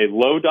a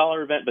low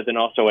dollar event, but then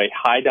also a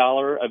high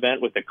dollar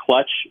event with the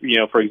clutch.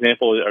 For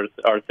example,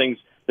 are things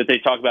that they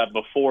talk about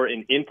before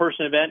an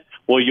in-person event.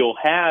 Well, you'll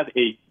have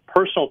a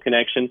personal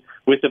connection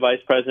with the Vice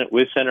President,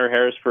 with Senator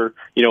Harris for,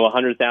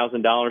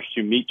 $100,000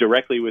 to meet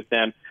directly with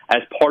them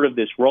as part of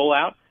this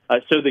rollout.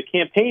 So the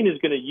campaign is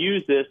going to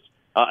use this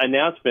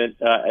announcement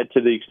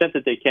to the extent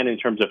that they can in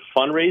terms of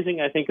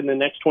fundraising, I think, in the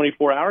next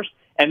 24 hours.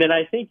 And then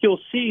I think you'll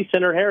see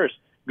Senator Harris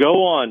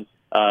go on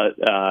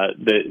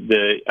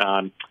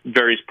the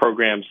various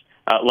programs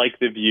like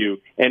The View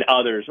and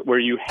others where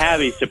you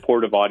have a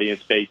supportive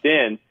audience baked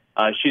in.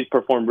 She's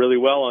performed really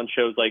well on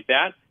shows like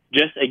that.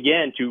 Just,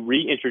 again, to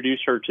reintroduce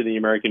her to the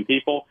American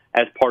people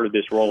as part of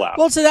this rollout.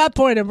 Well, to that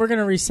point, and we're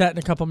going to reset in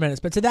a couple minutes,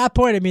 but to that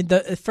point, I mean,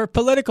 for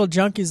political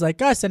junkies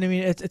like us, and I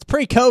mean, it's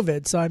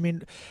pre-COVID, so I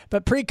mean,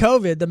 but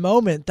pre-COVID, the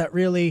moment that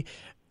really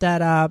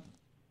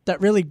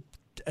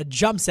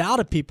jumps out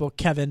at people,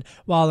 Kevin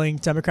Walling,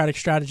 Democratic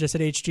strategist at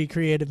HG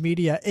Creative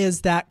Media,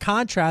 is that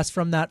contrast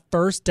from that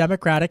first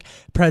Democratic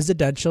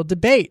presidential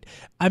debate.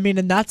 I mean,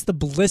 and that's the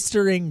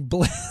blistering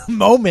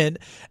moment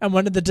and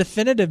one of the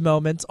definitive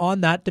moments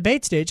on that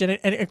debate stage.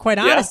 And quite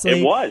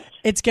honestly,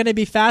 it's going to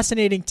be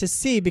fascinating to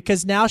see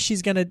because now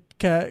she's going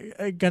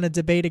to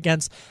debate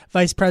against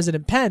Vice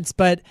President Pence.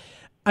 But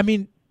I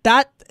mean,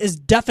 that is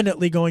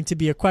definitely going to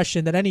be a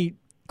question that any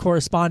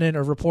correspondent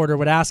or reporter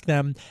would ask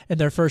them in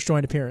their first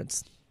joint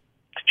appearance.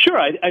 Sure,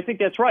 I think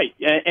that's right.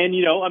 And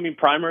I mean,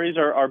 primaries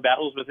are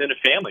battles within a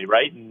family,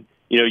 right? And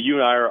you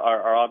and I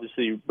are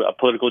obviously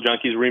political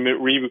junkies.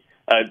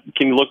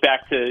 Can you look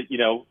back to,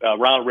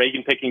 Ronald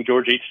Reagan picking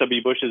George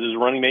H.W. Bush as his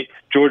running mate?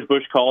 George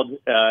Bush called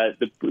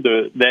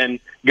the then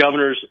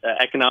governor's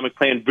economic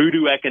plan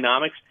voodoo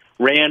economics,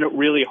 ran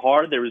really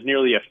hard. There was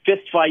nearly a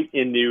fist fight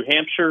in New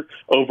Hampshire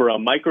over a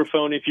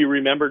microphone, if you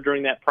remember,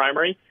 during that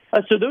primary.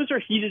 So those are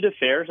heated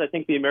affairs. I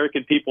think the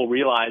American people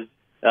realize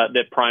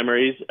that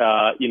primaries,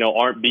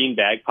 aren't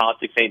beanbag.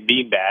 Politics ain't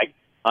beanbag,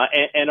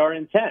 and are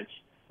intense.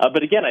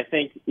 But again, I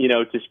think,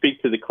 to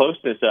speak to the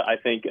closeness, I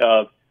think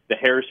of the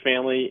Harris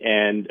family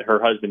and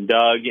her husband,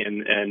 Doug,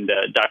 and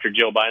Dr.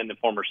 Jill Biden, the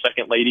former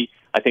second lady.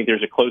 I think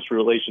there's a close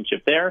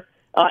relationship there.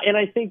 And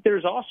I think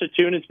there's also,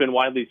 too, and it's been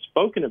widely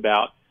spoken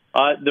about,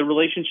 the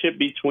relationship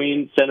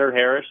between Senator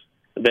Harris,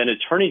 then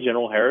Attorney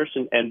General Harris,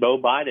 and Beau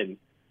Biden,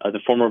 the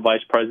former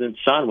vice president's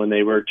son, when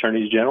they were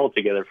attorneys general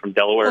together from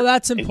Delaware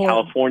and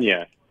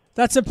California.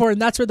 That's important.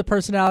 That's where the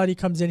personality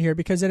comes in here,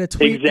 because in a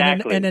tweet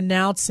and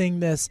announcing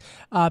this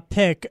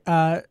pick,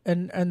 Joe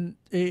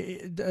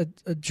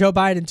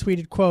Biden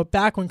tweeted, quote,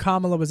 "Back when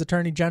Kamala was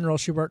Attorney General,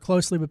 she worked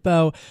closely with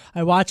Beau.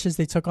 I watched as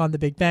they took on the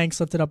big banks,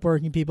 lifted up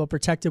working people,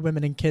 protected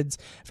women and kids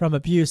from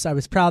abuse. I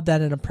was proud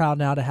then, and I'm proud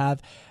now to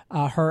have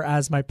her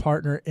as my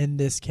partner in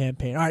this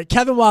campaign." All right,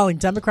 Kevin Walling,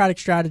 Democratic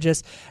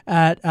strategist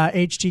at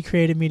HG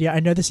Creative Media.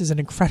 I know this is an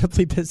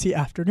incredibly busy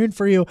afternoon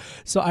for you,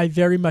 so I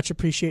very much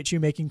appreciate you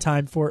making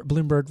time for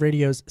Bloomberg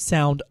Radio's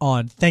Sound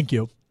On. Thank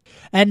you.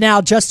 And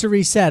now, just to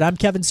reset, I'm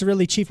Kevin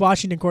Cirilli, Chief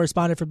Washington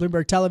Correspondent for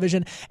Bloomberg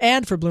Television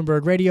and for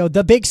Bloomberg Radio.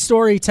 The big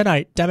story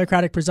tonight,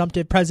 Democratic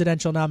presumptive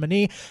presidential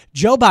nominee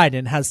Joe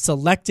Biden has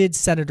selected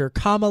Senator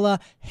Kamala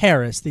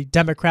Harris, the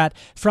Democrat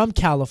from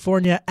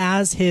California,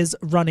 as his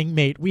running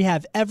mate. We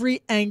have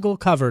every angle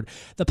covered,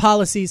 the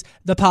policies,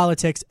 the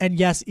politics, and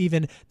yes,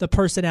 even the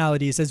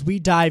personalities, as we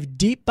dive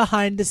deep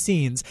behind the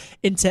scenes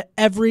into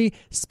every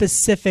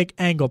specific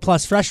angle.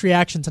 Plus, fresh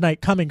reaction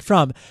tonight coming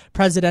from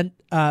President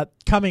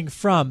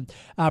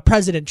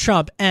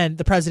Trump and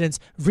the president's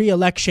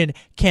re-election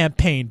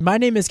campaign. My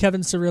name is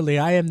Kevin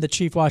Cirilli. I am the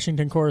Chief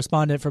Washington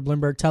Correspondent for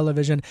Bloomberg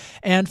Television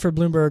and for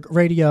Bloomberg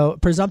Radio.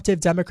 Presumptive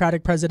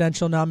Democratic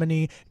presidential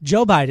nominee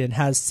Joe Biden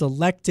has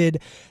selected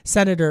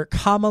Senator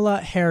Kamala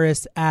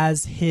Harris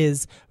as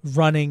his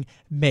running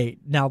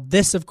mate. Now,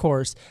 this, of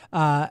course,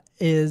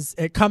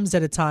 it comes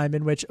at a time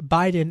in which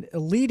Biden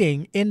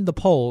leading in the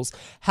polls.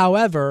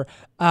 However,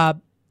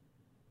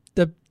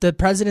 the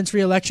president's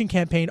reelection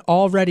campaign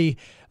already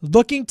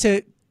looking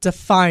to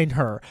define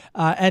her,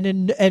 and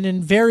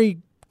in very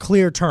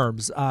clear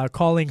terms,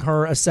 calling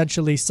her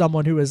essentially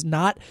someone who is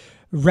not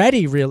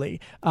ready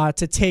really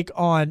to take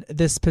on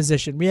this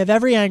position. We have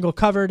every angle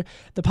covered,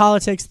 the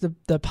politics,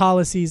 the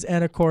policies,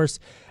 and of course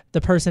the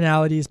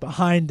personalities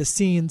behind the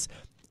scenes.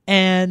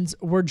 And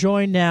we're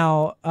joined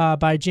now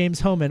by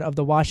James Hohmann of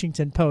the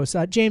Washington Post.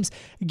 James,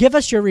 give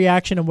us your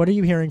reaction, and what are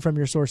you hearing from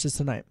your sources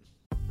tonight?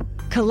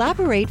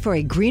 Collaborate for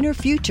a greener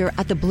future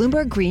at the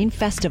Bloomberg Green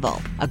Festival,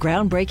 a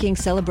groundbreaking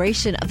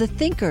celebration of the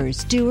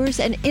thinkers, doers,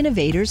 and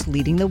innovators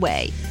leading the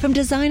way. From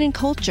design and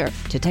culture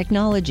to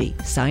technology,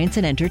 science,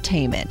 and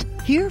entertainment.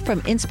 Hear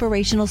from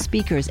inspirational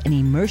speakers and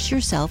immerse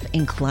yourself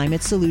in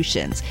climate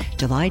solutions.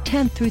 July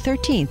 10th through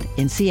 13th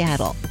in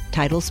Seattle.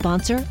 Title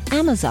sponsor,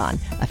 Amazon.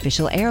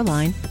 Official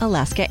airline,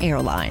 Alaska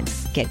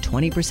Airlines. Get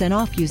 20%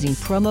 off using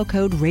promo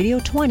code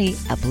Radio20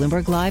 at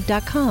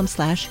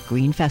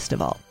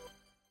BloombergLive.com/greenfestival.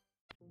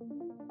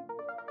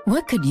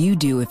 What could you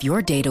do if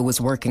your data was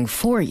working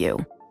for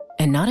you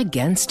and not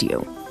against you?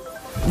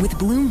 With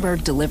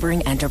Bloomberg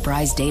delivering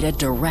enterprise data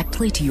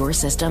directly to your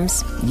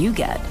systems, you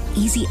get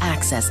easy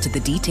access to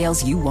the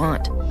details you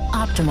want,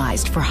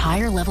 optimized for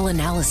higher level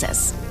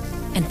analysis,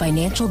 and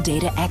financial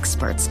data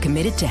experts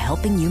committed to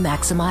helping you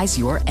maximize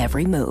your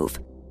every move.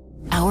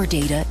 Our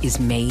data is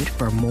made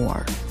for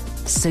more,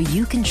 so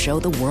you can show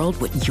the world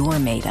what you're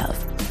made of.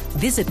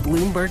 Visit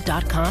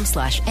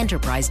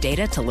Bloomberg.com/enterprise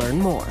data to learn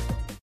more.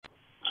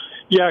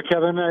 Yeah,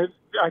 Kevin, I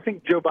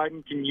think Joe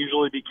Biden can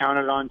usually be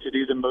counted on to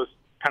do the most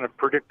kind of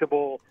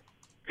predictable,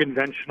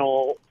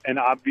 conventional, and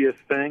obvious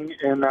thing,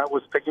 and that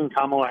was picking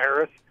Kamala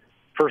Harris.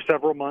 For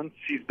several months,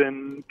 she's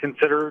been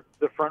considered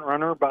the front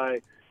runner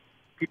by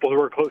people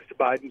who are close to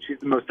Biden. She's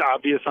the most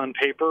obvious on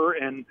paper,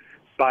 and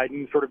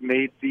Biden sort of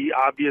made the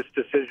obvious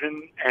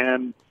decision.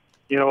 And,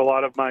 a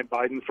lot of my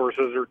Biden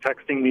sources are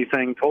texting me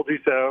saying, "Told you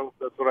so."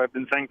 That's what I've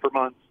been saying for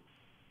months.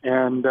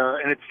 And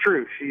it's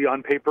true. She,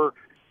 on paper,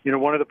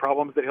 one of the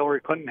problems that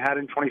Hillary Clinton had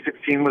in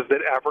 2016 was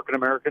that African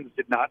Americans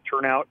did not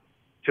turn out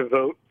to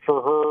vote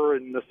for her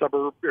in the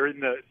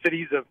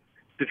cities of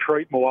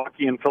Detroit,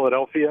 Milwaukee, and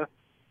Philadelphia.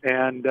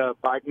 And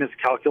Biden has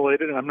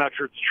calculated, and I'm not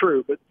sure it's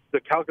true, but the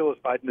calculus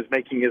Biden is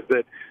making is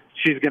that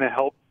she's going to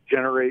help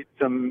generate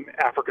some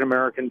African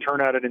American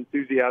turnout and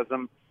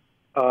enthusiasm,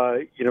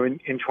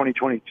 in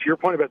 2020. To your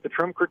point about the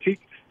Trump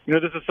critique,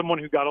 this is someone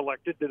who got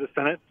elected to the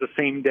Senate the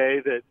same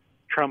day that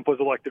Trump was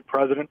elected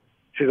president.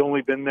 She's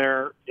only been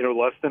there,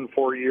 less than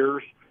 4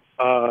 years.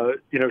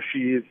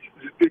 She's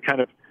kind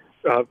of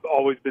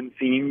always been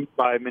seen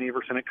by many of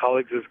her Senate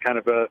colleagues as kind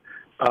of a,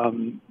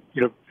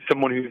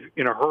 someone who's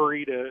in a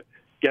hurry to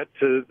get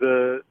to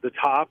the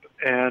top,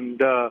 and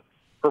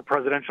her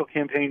presidential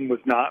campaign was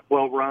not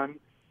well run.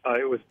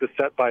 It was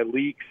beset by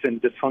leaks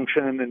and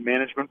dysfunction and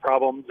management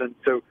problems. And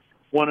so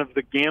one of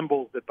the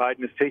gambles that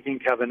Biden is taking,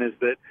 Kevin, is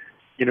that,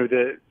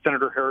 that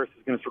Senator Harris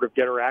is going to sort of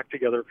get her act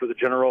together for the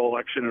general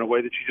election in a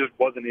way that she just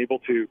wasn't able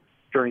to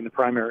during the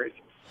primaries.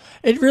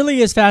 It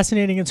really is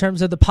fascinating in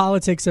terms of the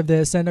politics of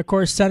this. And, of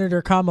course,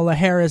 Senator Kamala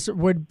Harris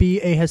would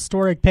be a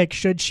historic pick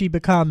should she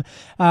become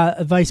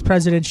vice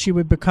president. She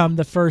would become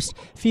the first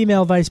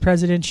female vice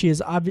president. She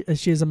is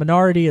a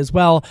minority as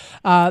well.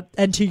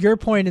 And to your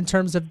point in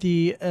terms of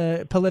the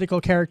political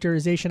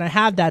characterization, I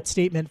have that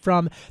statement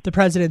from the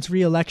president's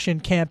reelection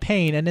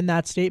campaign. And in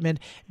that statement,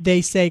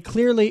 they say,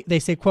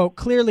 quote,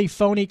 clearly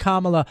phony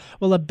Kamala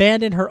will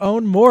abandon her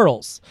own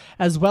morals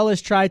as well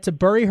as try to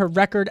bury her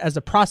record as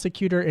a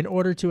prosecutor in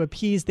order to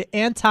appease the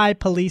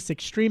anti-police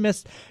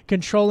extremists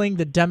controlling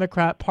the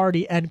Democrat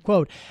Party, end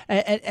quote.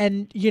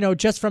 And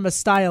just from a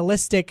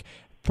stylistic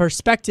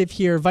perspective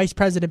here, Vice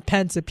President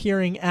Pence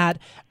appearing at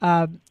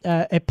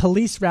a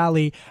police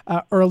rally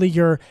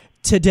earlier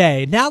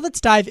today. Now let's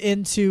dive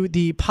into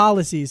the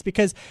policies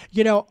because,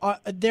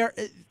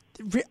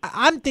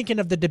 I'm thinking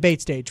of the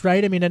debate stage,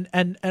 right? I mean,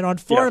 and on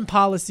foreign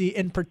policy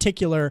in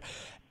particular,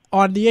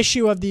 on the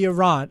issue of the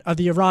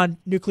Iran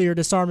nuclear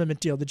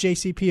disarmament deal, the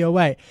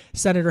JCPOA,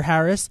 Senator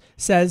Harris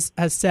has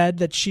said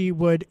that she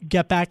would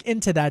get back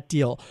into that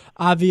deal.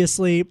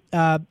 Obviously,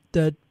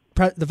 the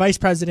vice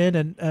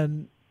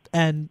president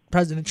and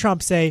President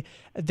Trump say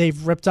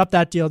they've ripped up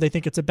that deal. They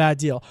think it's a bad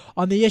deal.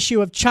 On the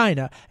issue of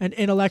China and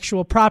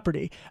intellectual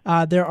property,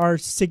 there are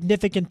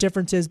significant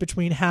differences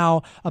between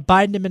how a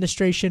Biden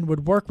administration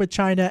would work with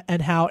China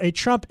and how a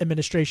Trump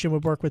administration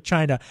would work with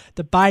China.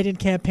 The Biden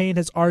campaign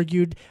has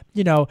argued,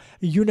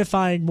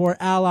 unifying more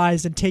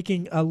allies and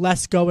taking a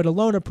less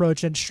go-it-alone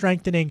approach and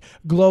strengthening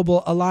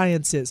global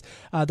alliances.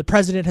 The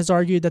president has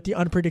argued that the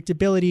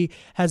unpredictability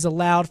has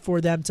allowed for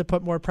them to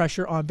put more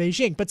pressure on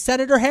Beijing. But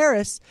Senator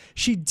Harris,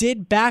 she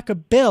did back a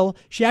bill.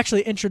 She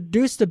actually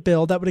introduced a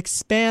bill that would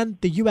expand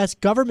the U.S.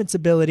 government's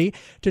ability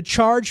to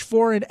charge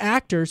foreign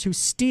actors who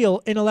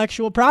steal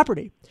intellectual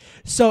property.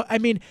 So, I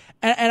mean,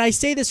 and I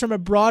say this from a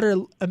broader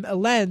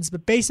lens,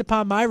 but based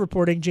upon my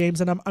reporting, James,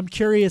 and I'm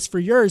curious for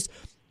yours,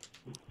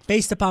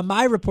 based upon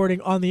my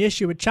reporting on the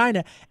issue with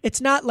China,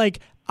 it's not like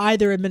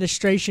either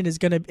administration is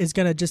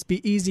gonna just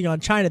be easy on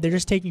China. They're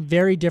just taking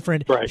very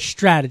different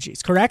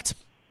strategies, correct?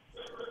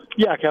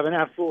 Yeah, Kevin,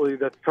 absolutely.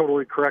 That's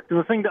totally correct. And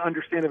the thing to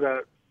understand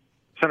about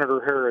Senator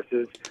Harris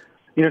is,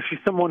 she's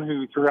someone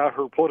who throughout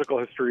her political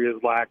history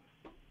has lacked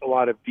a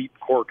lot of deep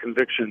core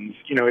convictions.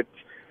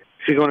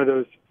 She's one of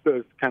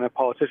those kind of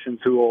politicians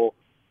who will,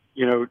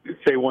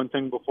 say one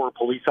thing before a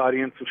police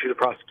audience and she's a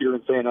prosecutor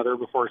and say another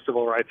before a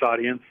civil rights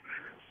audience.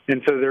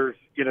 And so there's,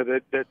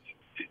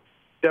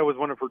 that was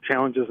one of her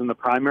challenges in the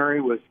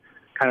primary, was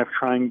kind of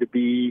trying to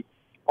be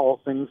all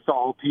things to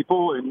all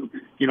people. And,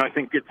 I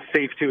think it's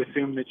safe to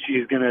assume that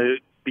she's going to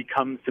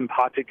become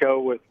simpatico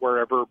with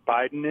wherever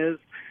Biden is.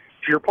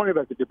 To your point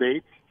about the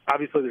debates,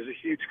 obviously there's a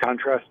huge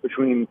contrast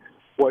between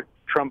what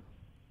Trump's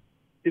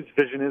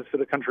vision is for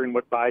the country and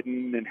what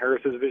Biden and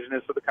Harris's vision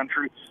is for the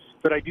country.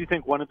 But I do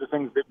think one of the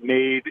things that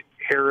made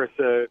Harris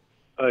a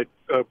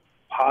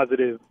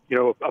positive,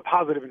 a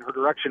positive in her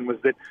direction was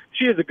that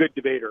she is a good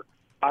debater.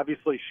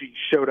 Obviously, she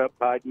showed up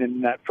Biden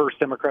in that first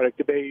Democratic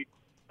debate,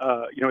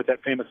 with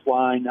that famous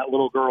line, "That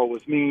little girl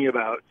was me,"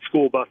 about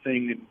school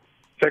busing and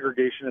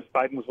segregationists.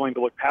 Biden was willing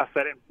to look past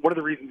that. And one of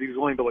the reasons he was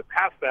willing to look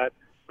past that,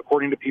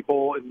 according to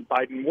people in the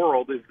Biden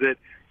world, is that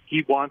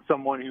he wants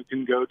someone who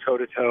can go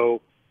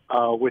toe-to-toe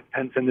with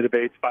Pence in the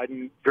debates.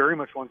 Biden very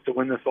much wants to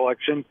win this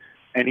election,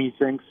 and he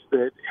thinks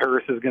that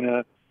Harris is going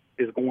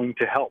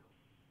to help.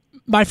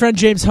 My friend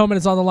James Hohmann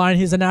is on the line.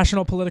 He's a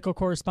national political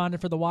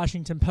correspondent for the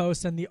Washington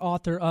Post and the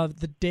author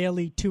of The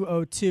Daily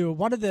 202.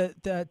 One of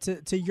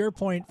to your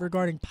point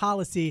regarding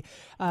policy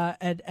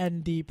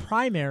and the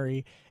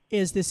primary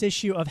is this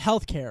issue of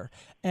health care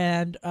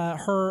and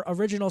her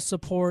original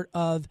support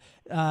of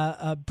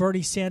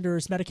Bernie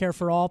Sanders' Medicare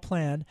for All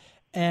plan.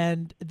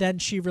 And then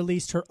she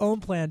released her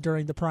own plan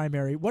during the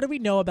primary. What do we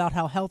know about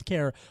how health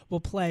care will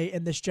play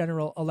in this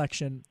general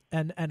election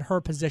and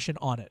her position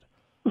on it?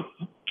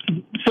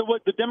 So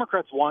what the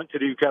Democrats want to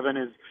do, Kevin,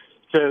 is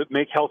to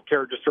make health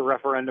care just a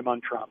referendum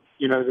on Trump.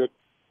 The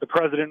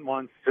president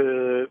wants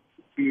to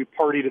be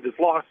party to this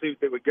lawsuit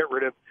that would get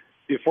rid of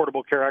the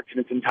Affordable Care Act in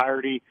its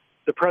entirety.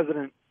 The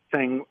president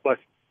saying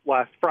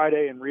last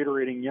Friday and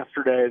reiterating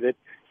yesterday that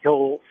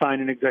he'll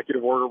sign an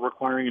executive order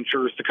requiring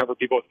insurers to cover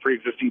people with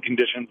pre-existing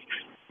conditions.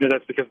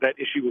 That's because that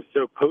issue was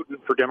so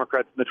potent for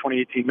Democrats in the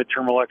 2018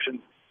 midterm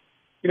elections.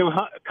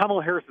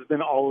 Kamala Harris has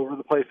been all over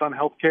the place on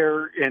health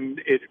care, and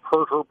it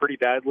hurt her pretty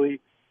badly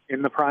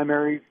in the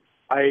primaries.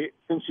 I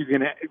think she's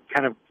going to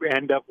kind of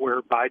end up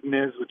where Biden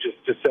is, which is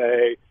to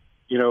say,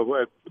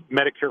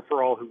 Medicare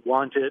for all who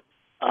want it,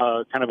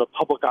 kind of a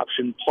public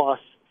option plus,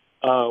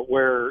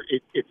 where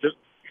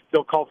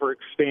they'll call for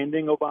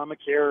expanding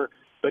Obamacare,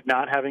 but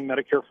not having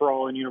Medicare for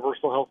all and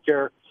universal health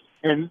care.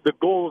 And the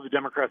goal of the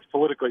Democrats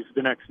politically for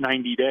the next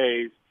 90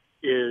 days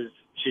is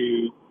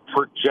to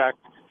project,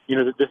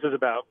 that this is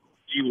about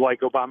do you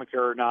like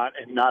Obamacare or not,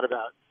 and not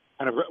about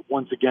kind of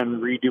once again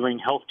redoing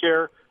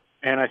healthcare.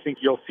 And I think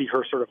you'll see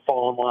her sort of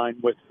fall in line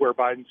with where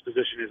Biden's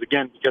position is,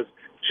 again, because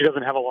she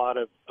doesn't have a lot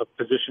of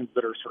positions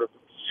that are sort of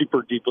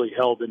super deeply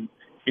held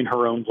in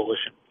her own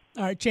volition.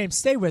 All right, James,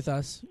 stay with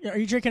us. Are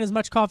you drinking as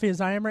much coffee as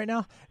I am right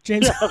now?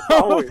 James,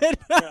 always.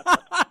 Yeah.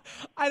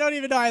 I don't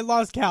even know. I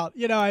lost count.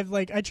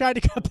 I tried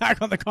to cut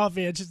back on the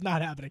coffee. It's just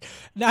not happening.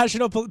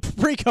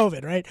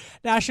 Pre-COVID, right?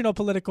 National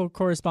political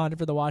correspondent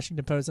for the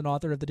Washington Post and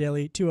author of the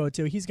Daily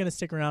 202. He's going to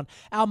stick around.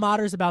 Al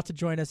Motter's about to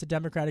join us, a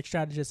Democratic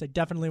strategist. I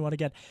definitely want to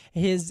get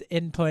his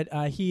input.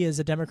 He is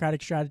a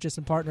Democratic strategist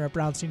and partner at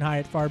Brownstein,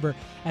 Hyatt, Farber,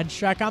 and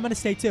Schreck. I'm going to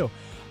stay too.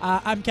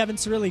 I'm Kevin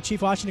Cirilli,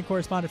 Chief Washington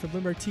Correspondent for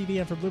Bloomberg TV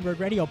and for Bloomberg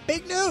Radio.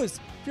 Big news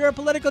if you're a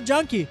political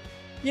junkie.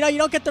 You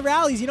don't get the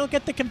rallies, you don't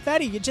get the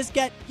confetti, you just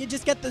get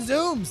the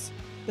Zooms,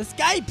 the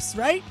Skypes,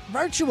 right?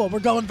 Virtual. We're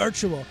going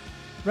virtual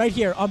right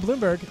here on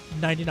Bloomberg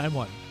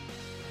 99.1.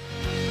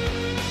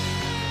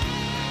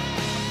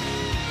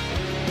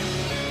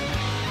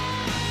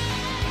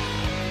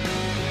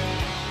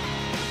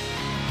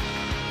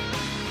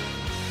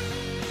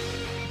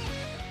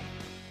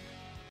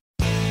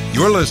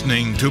 You're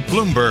listening to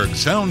Bloomberg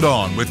Sound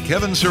On with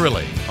Kevin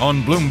Cirilli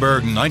on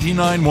Bloomberg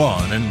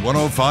 99.1 and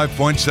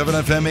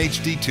 105.7 FM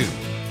HD2.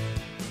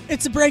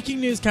 It's a breaking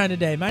news kind of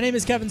day. My name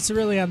is Kevin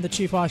Cirilli. I'm the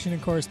Chief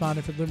Washington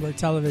Correspondent for Bloomberg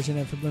Television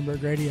and for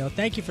Bloomberg Radio.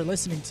 Thank you for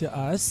listening to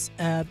us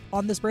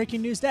on this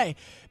breaking news day,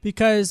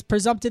 because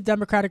presumptive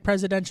Democratic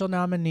presidential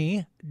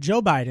nominee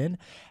Joe Biden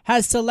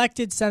has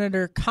selected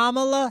Senator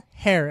Kamala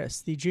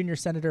Harris, the junior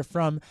senator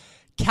from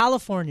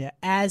California,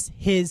 as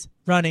his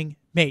running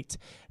mate.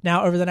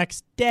 Now, over the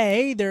next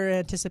day, they're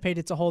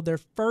anticipated to hold their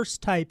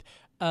first type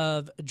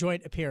of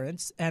joint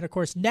appearance. And, of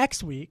course,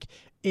 next week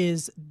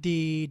is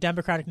the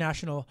Democratic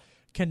National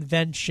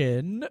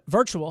Convention,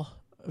 virtual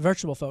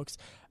folks.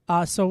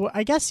 So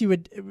I guess you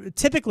would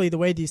typically, the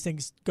way these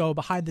things go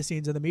behind the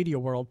scenes in the media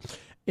world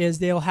is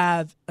they'll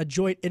have a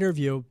joint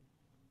interview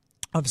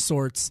of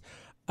sorts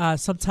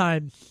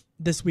sometime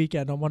this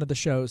weekend on one of the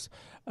shows,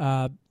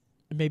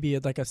 maybe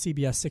like a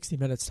CBS 60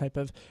 Minutes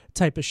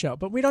type of show,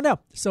 but we don't know.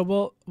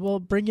 So we'll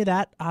bring you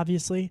that,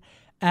 obviously,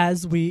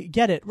 as we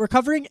get it. We're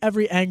covering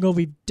every angle.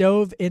 We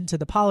dove into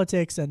the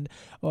politics and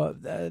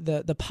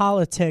the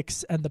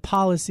politics and the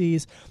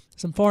policies,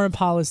 some foreign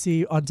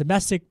policy, on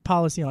domestic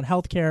policy, on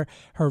healthcare,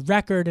 her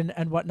record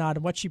and whatnot,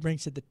 and what she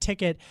brings to the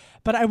ticket.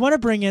 But I want to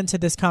bring into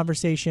this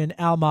conversation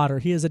Al Motter.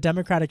 He is a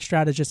Democratic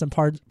strategist and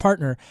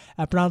partner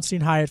at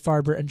Brownstein, Hyatt,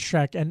 Farber, and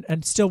Schreck.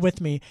 And still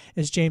with me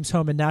is James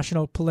Hohmann,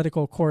 national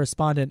political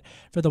correspondent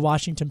for the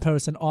Washington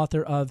Post and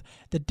author of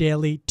the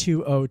Daily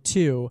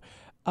 202.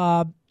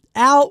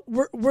 Al,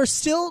 we're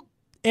still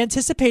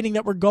anticipating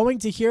that we're going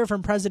to hear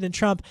from President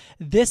Trump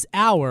this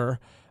hour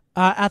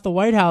at the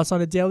White House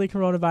on a daily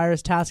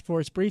coronavirus task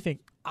force briefing.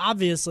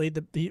 Obviously,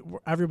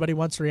 everybody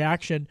wants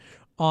reaction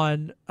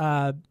on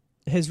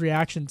his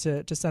reaction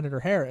to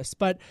Senator Harris.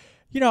 But,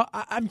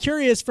 I'm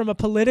curious from a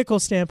political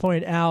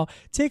standpoint, Al,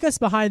 take us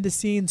behind the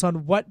scenes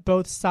on what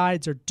both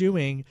sides are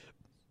doing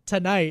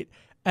tonight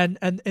and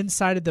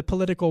inside of the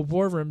political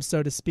war room,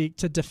 so to speak,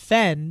 to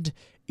defend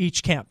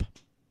each camp.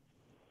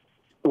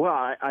 Well,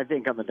 I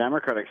think on the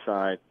Democratic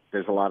side,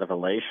 there's a lot of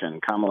elation.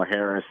 Kamala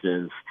Harris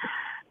is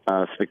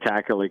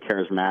spectacularly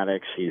charismatic.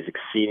 She's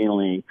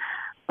exceedingly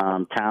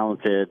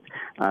talented.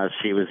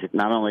 She was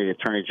not only the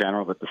Attorney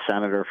General, but the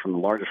senator from the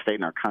largest state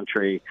in our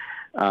country.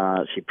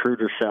 She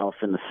proved herself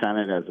in the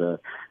Senate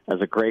as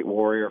a great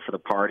warrior for the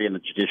party and the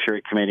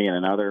Judiciary Committee and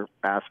in other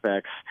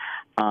aspects.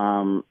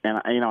 And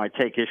I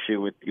take issue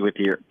with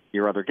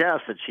your other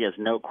guest that she has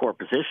no core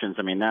positions.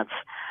 I mean, that's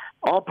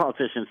all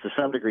politicians to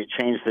some degree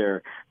change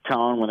their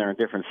tone when they're in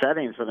different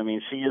settings. But I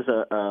mean, she is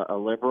a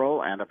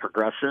liberal and a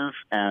progressive,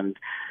 and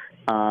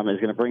is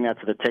going to bring that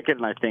to the ticket.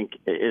 And I think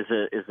is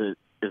a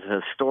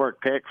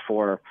historic pick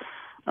for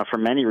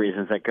many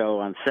reasons that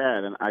go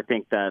unsaid. And I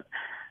think that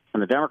in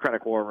the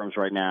Democratic war rooms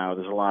right now,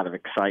 there's a lot of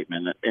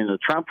excitement. In the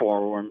Trump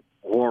war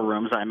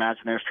rooms, I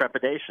imagine there's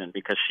trepidation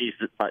because she's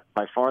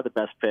by far the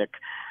best pick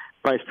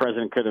Vice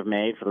President could have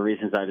made for the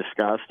reasons I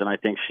discussed. And I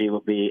think she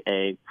will be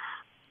a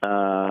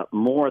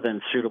more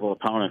than suitable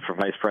opponent for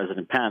Vice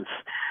President Pence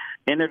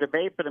in their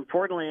debate, but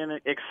importantly in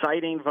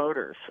exciting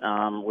voters,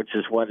 which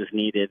is what is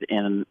needed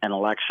in an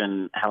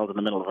election held in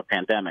the middle of a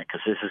pandemic,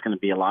 because this is going to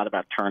be a lot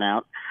about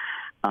turnout.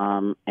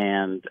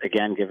 And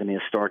again, given the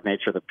historic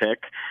nature of the pick,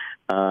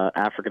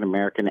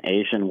 African-American,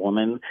 Asian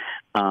woman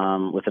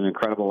with an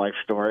incredible life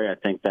story, I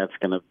think that's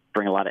going to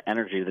bring a lot of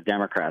energy to the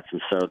Democrats.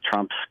 And so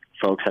Trump's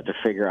folks have to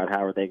figure out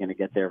how are they going to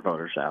get their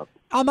voters out.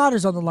 Al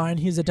Motter's on the line.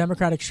 He's a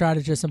Democratic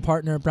strategist and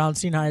partner at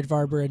Brownstein, Hyatt,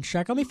 Farber, and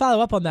Schreck. Let me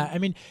follow up on that. I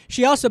mean,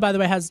 she also, by the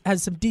way, has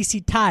some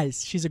D.C.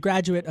 ties. She's a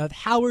graduate of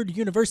Howard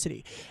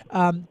University.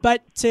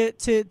 But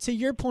to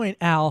your point,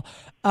 Al,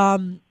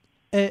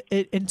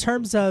 in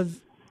terms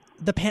of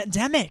the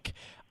pandemic,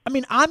 I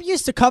mean, I'm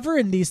used to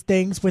covering these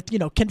things with,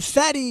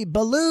 confetti,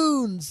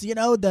 balloons, for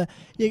the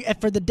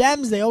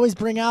Dems, they always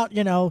bring out,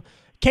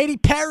 Katy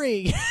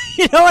Perry.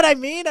 You know what I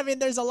mean? I mean,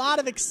 there's a lot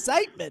of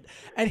excitement.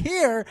 And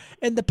here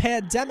in the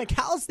pandemic,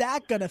 how's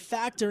that going to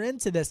factor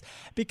into this?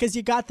 Because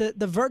you got the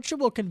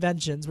virtual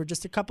conventions. We're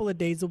just a couple of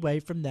days away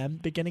from them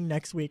beginning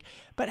next week.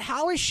 But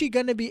how is she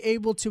going to be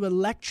able to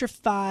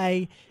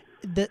electrify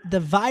the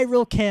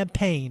viral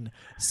campaign,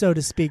 so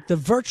to speak, the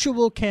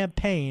virtual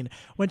campaign,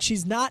 when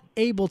she's not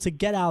able to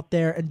get out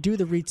there and do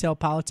the retail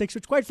politics,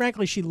 which quite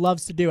frankly she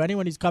loves to do.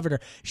 Anyone who's covered her,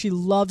 she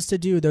loves to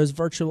do those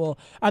virtual.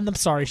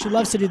 She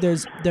loves to do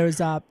those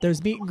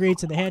meet and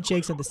greets and the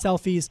handshakes and the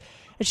selfies,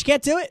 and she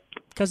can't do it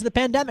because of the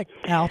pandemic.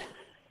 Al,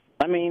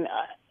 I mean,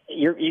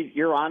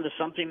 you're on to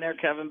something there,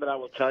 Kevin. But I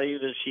will tell you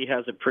that she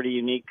has a pretty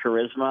unique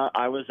charisma.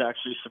 I was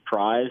actually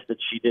surprised that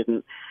she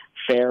didn't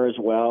fare as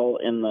well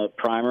in the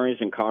primaries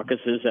and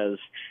caucuses as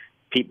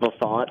people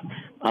thought.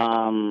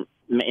 And,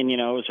 you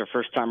know, it was her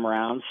first time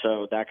around,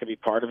 so that could be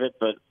part of it.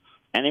 But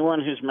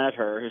anyone who's met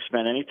her, who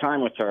spent any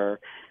time with her,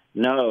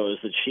 knows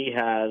that she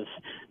has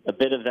a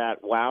bit of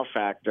that wow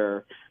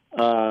factor.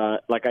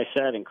 Like I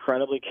said,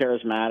 incredibly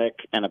charismatic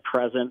and a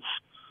presence,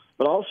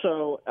 but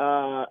also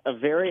a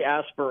very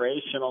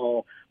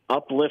aspirational,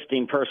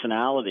 uplifting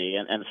personality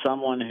and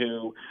someone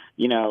who,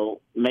 you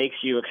know, makes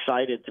you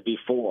excited to be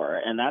for.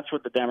 And that's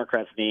what the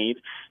Democrats need.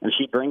 And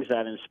she brings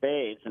that in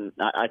spades. And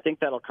I think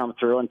that'll come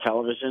through on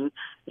television,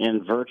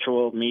 in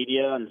virtual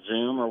media, and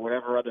Zoom, or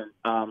whatever other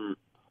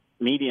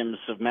mediums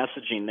of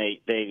messaging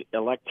they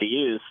elect to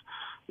use.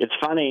 It's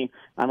funny,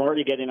 I'm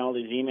already getting all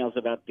these emails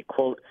about the,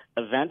 quote,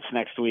 events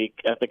next week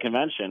at the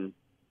convention,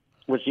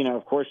 which, you know,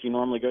 of course, you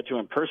normally go to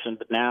in person,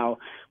 but now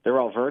they're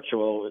all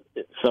virtual.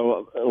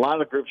 So a lot of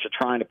the groups are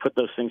trying to put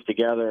those things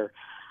together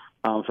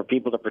for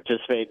people to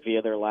participate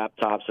via their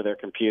laptops or their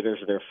computers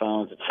or their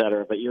phones, et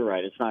cetera. But you're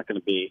right, it's not going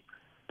to be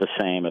the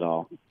same at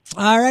all.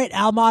 All right,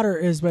 Al Motter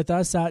is with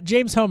us.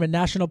 James Hohmann,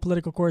 national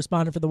political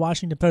correspondent for The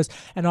Washington Post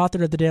and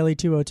author of The Daily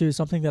 202,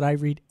 something that I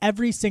read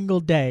every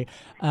single day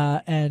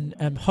and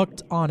am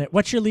hooked on it.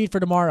 What's your lead for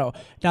tomorrow,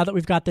 now that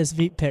we've got this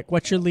Veep pick?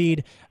 What's your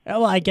lead?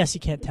 Well, I guess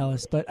you can't tell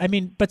us, but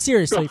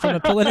seriously, from a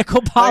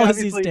political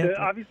policy standpoint.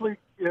 Obviously,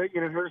 here's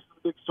the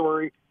big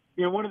story.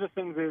 You know, one of the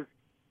things is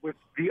with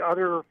the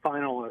other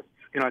finalists,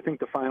 you know, I think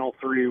the final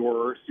three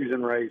were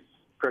Susan Rice,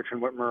 Gretchen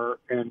Whitmer,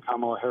 and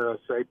Kamala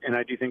Harris. And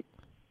I do think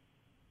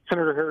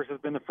Senator Harris has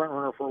been the front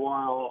runner for a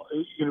while.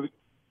 You know,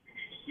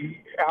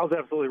 Al's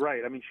absolutely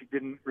right. I mean, she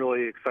didn't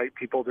really excite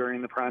people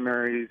during the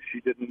primaries.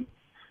 She didn't,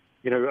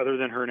 you know, other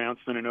than her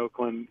announcement in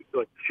Oakland,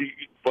 like, she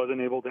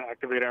wasn't able to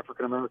activate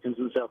African Americans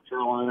in South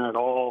Carolina at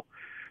all.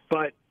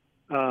 But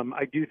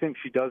I do think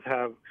she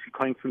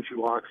claims when she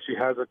walks, she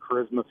has a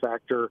charisma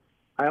factor.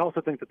 I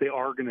also think that they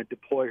are going to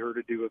deploy her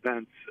to do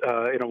events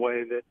in a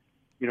way that,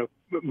 you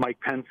know, Mike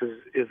Pence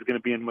is going to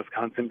be in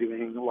Wisconsin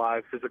doing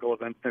live physical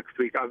events next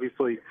week.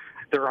 Obviously,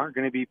 there aren't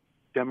going to be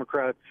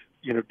Democrats,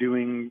 you know,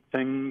 doing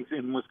things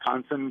in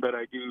Wisconsin, but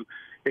I do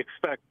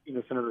expect, you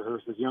know, Senator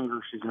Harris is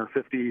younger. She's in her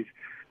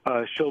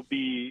 50s. She'll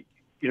be,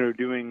 you know,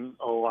 doing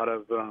a lot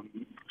of,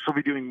 she'll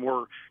be doing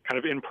more kind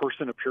of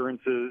in-person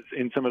appearances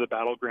in some of the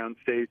battleground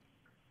states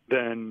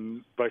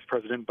than Vice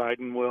President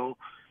Biden will.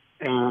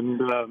 And,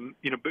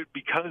 you know, but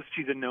because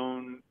she's a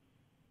known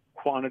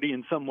quantity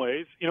in some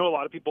ways, you know, a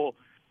lot of people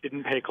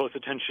didn't pay close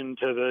attention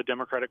to the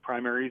Democratic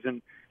primaries,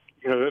 and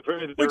you know,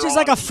 which is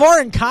like a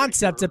foreign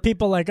concept to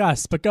people like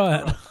us. But go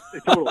ahead.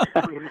 Totally,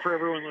 for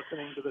everyone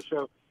listening to the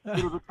show,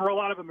 you know, for a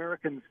lot of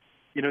Americans,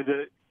 you know,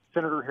 the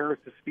Senator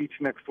Harris's speech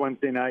next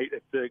Wednesday night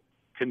at the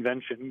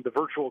convention, the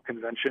virtual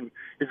convention,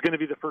 is going to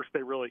be the first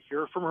they really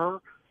hear from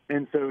her,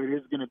 and so it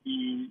is going to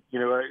be, you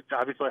know,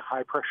 obviously a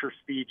high pressure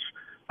speech.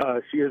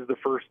 She is the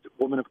first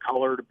woman of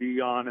color to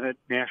be on a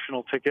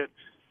national ticket,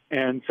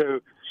 and so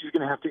she's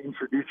going to have to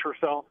introduce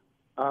herself.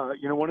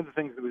 You know, one of the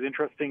things that was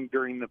interesting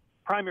during the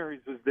primaries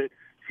was that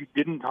she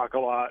didn't talk a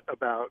lot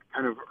about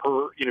kind of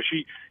her, you know,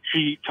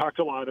 she talked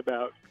a lot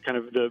about kind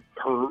of the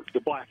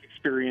black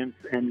experience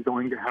and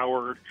going to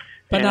Howard.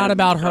 But not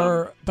about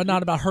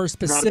her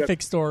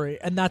specific story.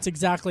 And that's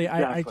exactly.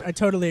 I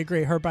totally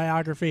agree. Her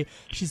biography,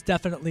 she's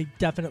definitely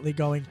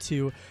going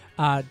to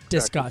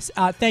discuss.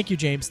 Thank you,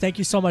 James. Thank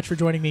you so much for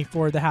joining me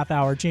for the half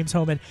hour. James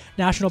Hohmann,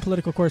 national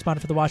political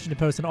correspondent for The Washington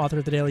Post and author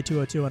of The Daily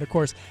 202, and, of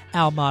course,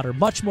 Al Motter.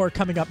 Much more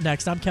coming up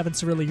next. I'm Kevin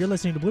Cirilli. You're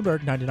listening to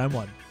Bloomberg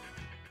 99.1.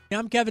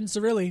 I'm Kevin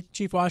Cirilli,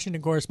 chief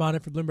Washington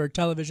correspondent for Bloomberg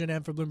Television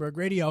and for Bloomberg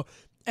Radio.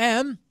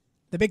 And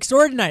the big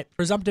story tonight,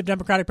 presumptive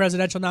Democratic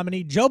presidential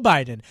nominee Joe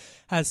Biden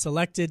has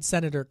selected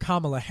Senator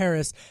Kamala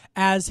Harris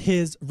as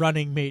his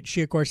running mate.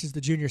 She, of course, is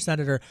the junior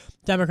senator,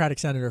 Democratic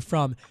senator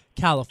from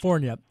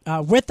California.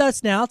 With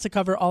us now to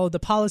cover all of the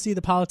policy,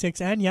 the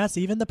politics, and, yes,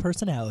 even the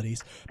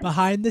personalities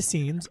behind the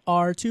scenes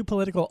are two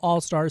political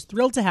all-stars.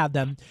 Thrilled to have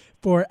them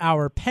for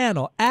our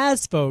panel.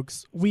 As,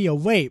 folks, we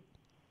await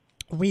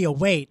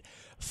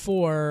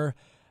for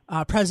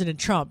President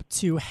Trump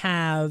to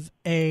have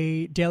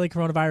a daily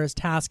coronavirus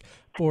task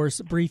force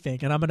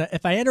briefing. And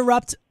if I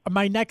interrupt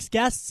my next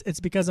guests, it's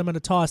because I'm going to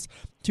toss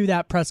to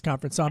that press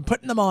conference. So I'm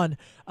putting them on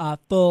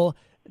full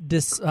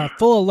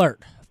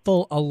alert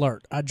full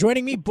alert.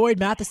 Joining me, Boyd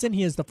Matheson.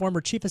 He is the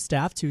former chief of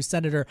staff to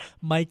Senator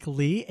Mike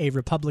Lee, a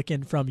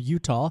Republican from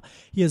Utah.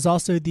 He is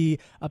also the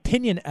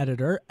opinion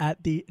editor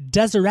at the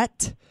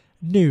Deseret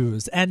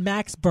News, and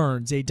Max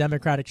Burns, a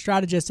Democratic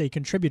strategist, a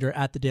contributor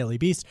at the Daily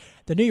Beast,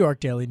 the New York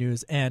Daily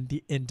News, and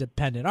the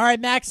Independent. All right,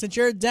 Max, since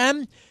you're a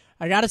Dem,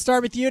 I got to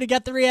start with you to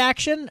get the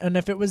reaction. And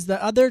if it was the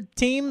other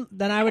team,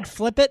 then I would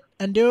flip it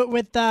and do it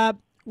with Mr.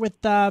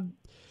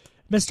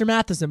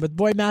 Matheson, with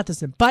Boyd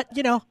Matheson. But,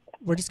 you know,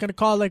 we're just going to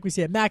call it like we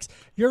see it. Max,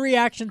 your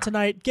reaction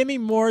tonight, give me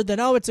more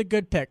than, oh, it's a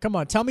good pick. Come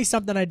on, tell me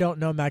something I don't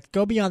know, Max.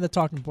 Go beyond the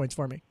talking points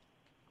for me.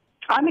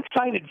 I'm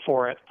excited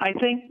for it. I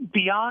think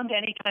beyond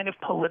any kind of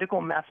political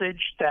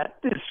message that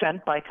is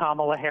sent by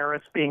Kamala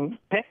Harris being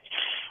picked,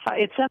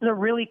 it sends a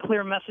really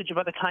clear message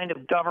about the kind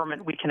of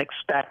government we can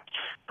expect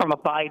from a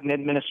Biden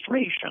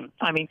administration.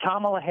 I mean,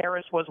 Kamala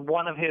Harris was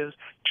one of his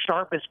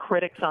sharpest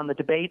critics on the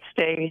debate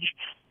stage,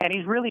 and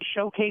he's really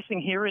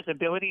showcasing here his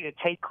ability to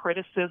take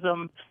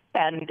criticism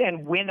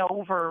and win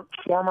over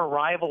former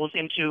rivals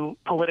into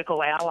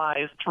political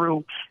allies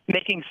through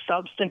making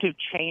substantive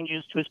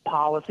changes to his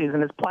policies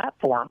and his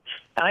platform.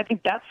 And I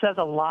think that says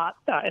a lot,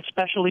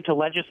 especially to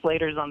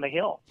legislators on the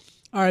Hill.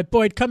 All right,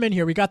 Boyd, come in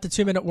here. We got the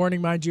 2-minute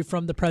warning, mind you,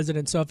 from the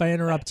president, so if I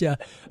interrupt you.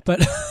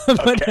 But,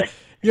 but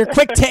your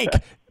quick take,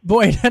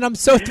 Boyd, and I'm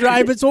so thrilled.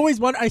 I was always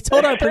wondering, I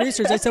told our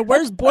producers, I said,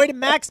 where's Boyd and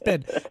Max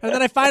been? And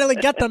then I finally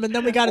get them, and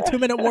then we got a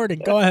 2-minute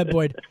warning. Go ahead,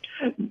 Boyd.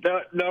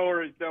 No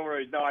worries.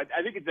 No, I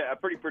think it's a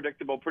pretty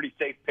predictable, pretty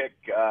safe pick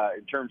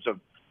in terms of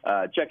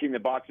checking the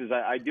boxes.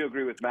 I do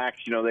agree with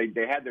Max. You know,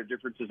 they had their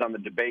differences on the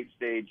debate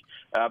stage,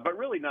 but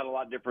really not a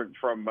lot different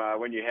from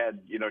when you had,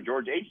 you know,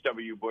 George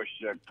H.W. Bush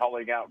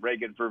calling out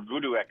Reagan for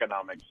voodoo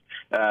economics.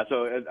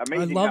 So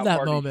amazing how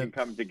parties can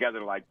come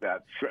together like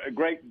that.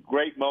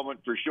 Great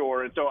moment for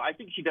sure. And so I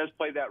think she does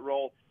play that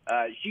role.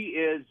 She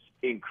is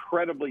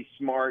incredibly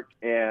smart,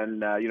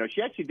 and you know,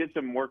 she actually did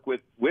some work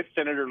with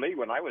Senator Lee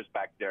when I was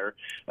back there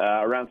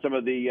around some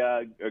of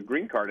the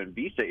green card and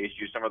visa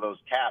issues, some of those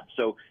caps.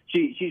 So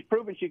she's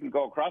proven she can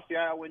go across the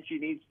aisle when she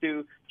needs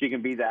to. She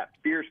can be that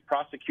fierce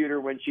prosecutor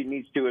when she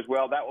needs to as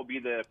well. That will be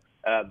the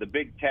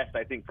big test,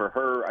 I think, for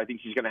her. I think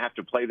she's going to have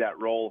to play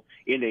that role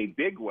in a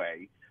big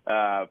way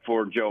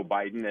for Joe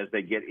Biden as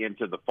they get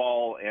into the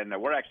fall. And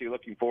we're actually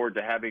looking forward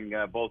to having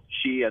both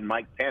she and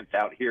Mike Pence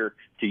out here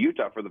to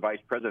Utah for the vice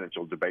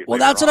presidential debate. Well,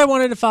 that's what I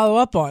wanted to follow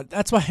up on.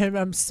 That's why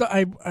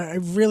I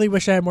really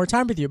wish I had more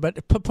time with you.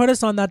 But put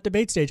us on that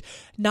debate stage,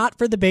 not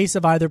for the base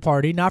of either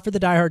party, not for the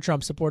diehard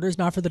Trump supporters,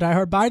 not for the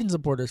diehard Biden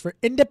supporters, for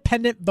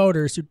independent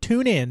voters who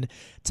tune in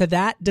to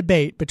that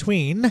debate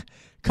between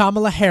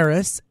Kamala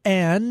Harris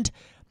and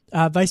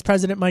Vice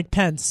President Mike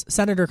Pence,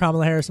 Senator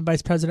Kamala Harris and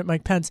Vice President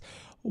Mike Pence.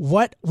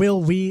 What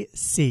will we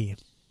see?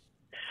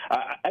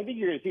 I think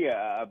you're going to see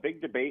a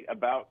big debate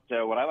about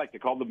what I like to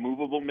call the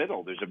movable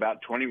middle. There's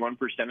about 21%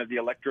 of the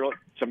electorate.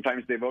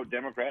 Sometimes they vote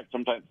Democrat.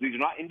 Sometimes these are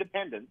not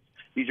independents.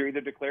 These are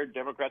either declared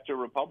Democrats or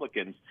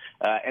Republicans.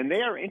 And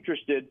they are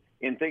interested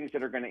in things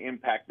that are going to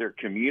impact their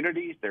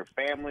communities, their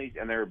families,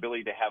 and their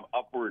ability to have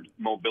upward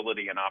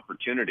mobility and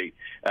opportunity.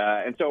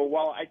 And so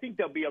while I think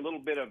there'll be a little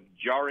bit of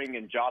jarring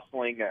and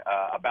jostling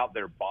about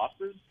their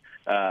bosses,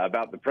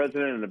 about the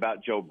president and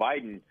about Joe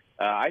Biden,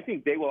 I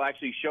think they will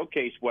actually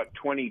showcase what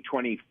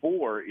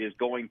 2024 is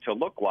going to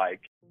look like.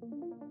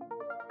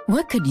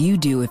 What could you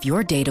do if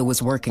your data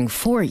was working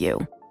for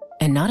you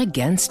and not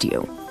against you?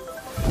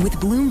 With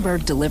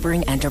Bloomberg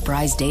delivering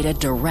enterprise data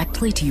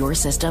directly to your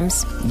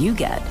systems, you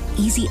get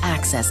easy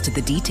access to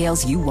the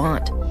details you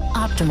want,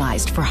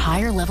 optimized for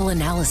higher-level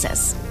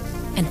analysis,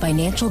 and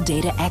financial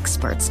data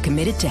experts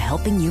committed to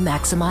helping you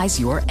maximize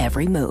your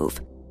every move.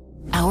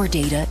 Our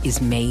data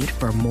is made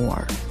for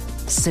more,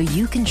 so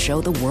you can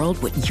show the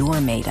world what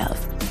you're made of.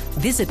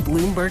 Visit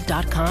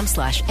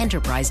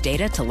Bloomberg.com/enterprise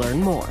data to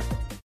learn more.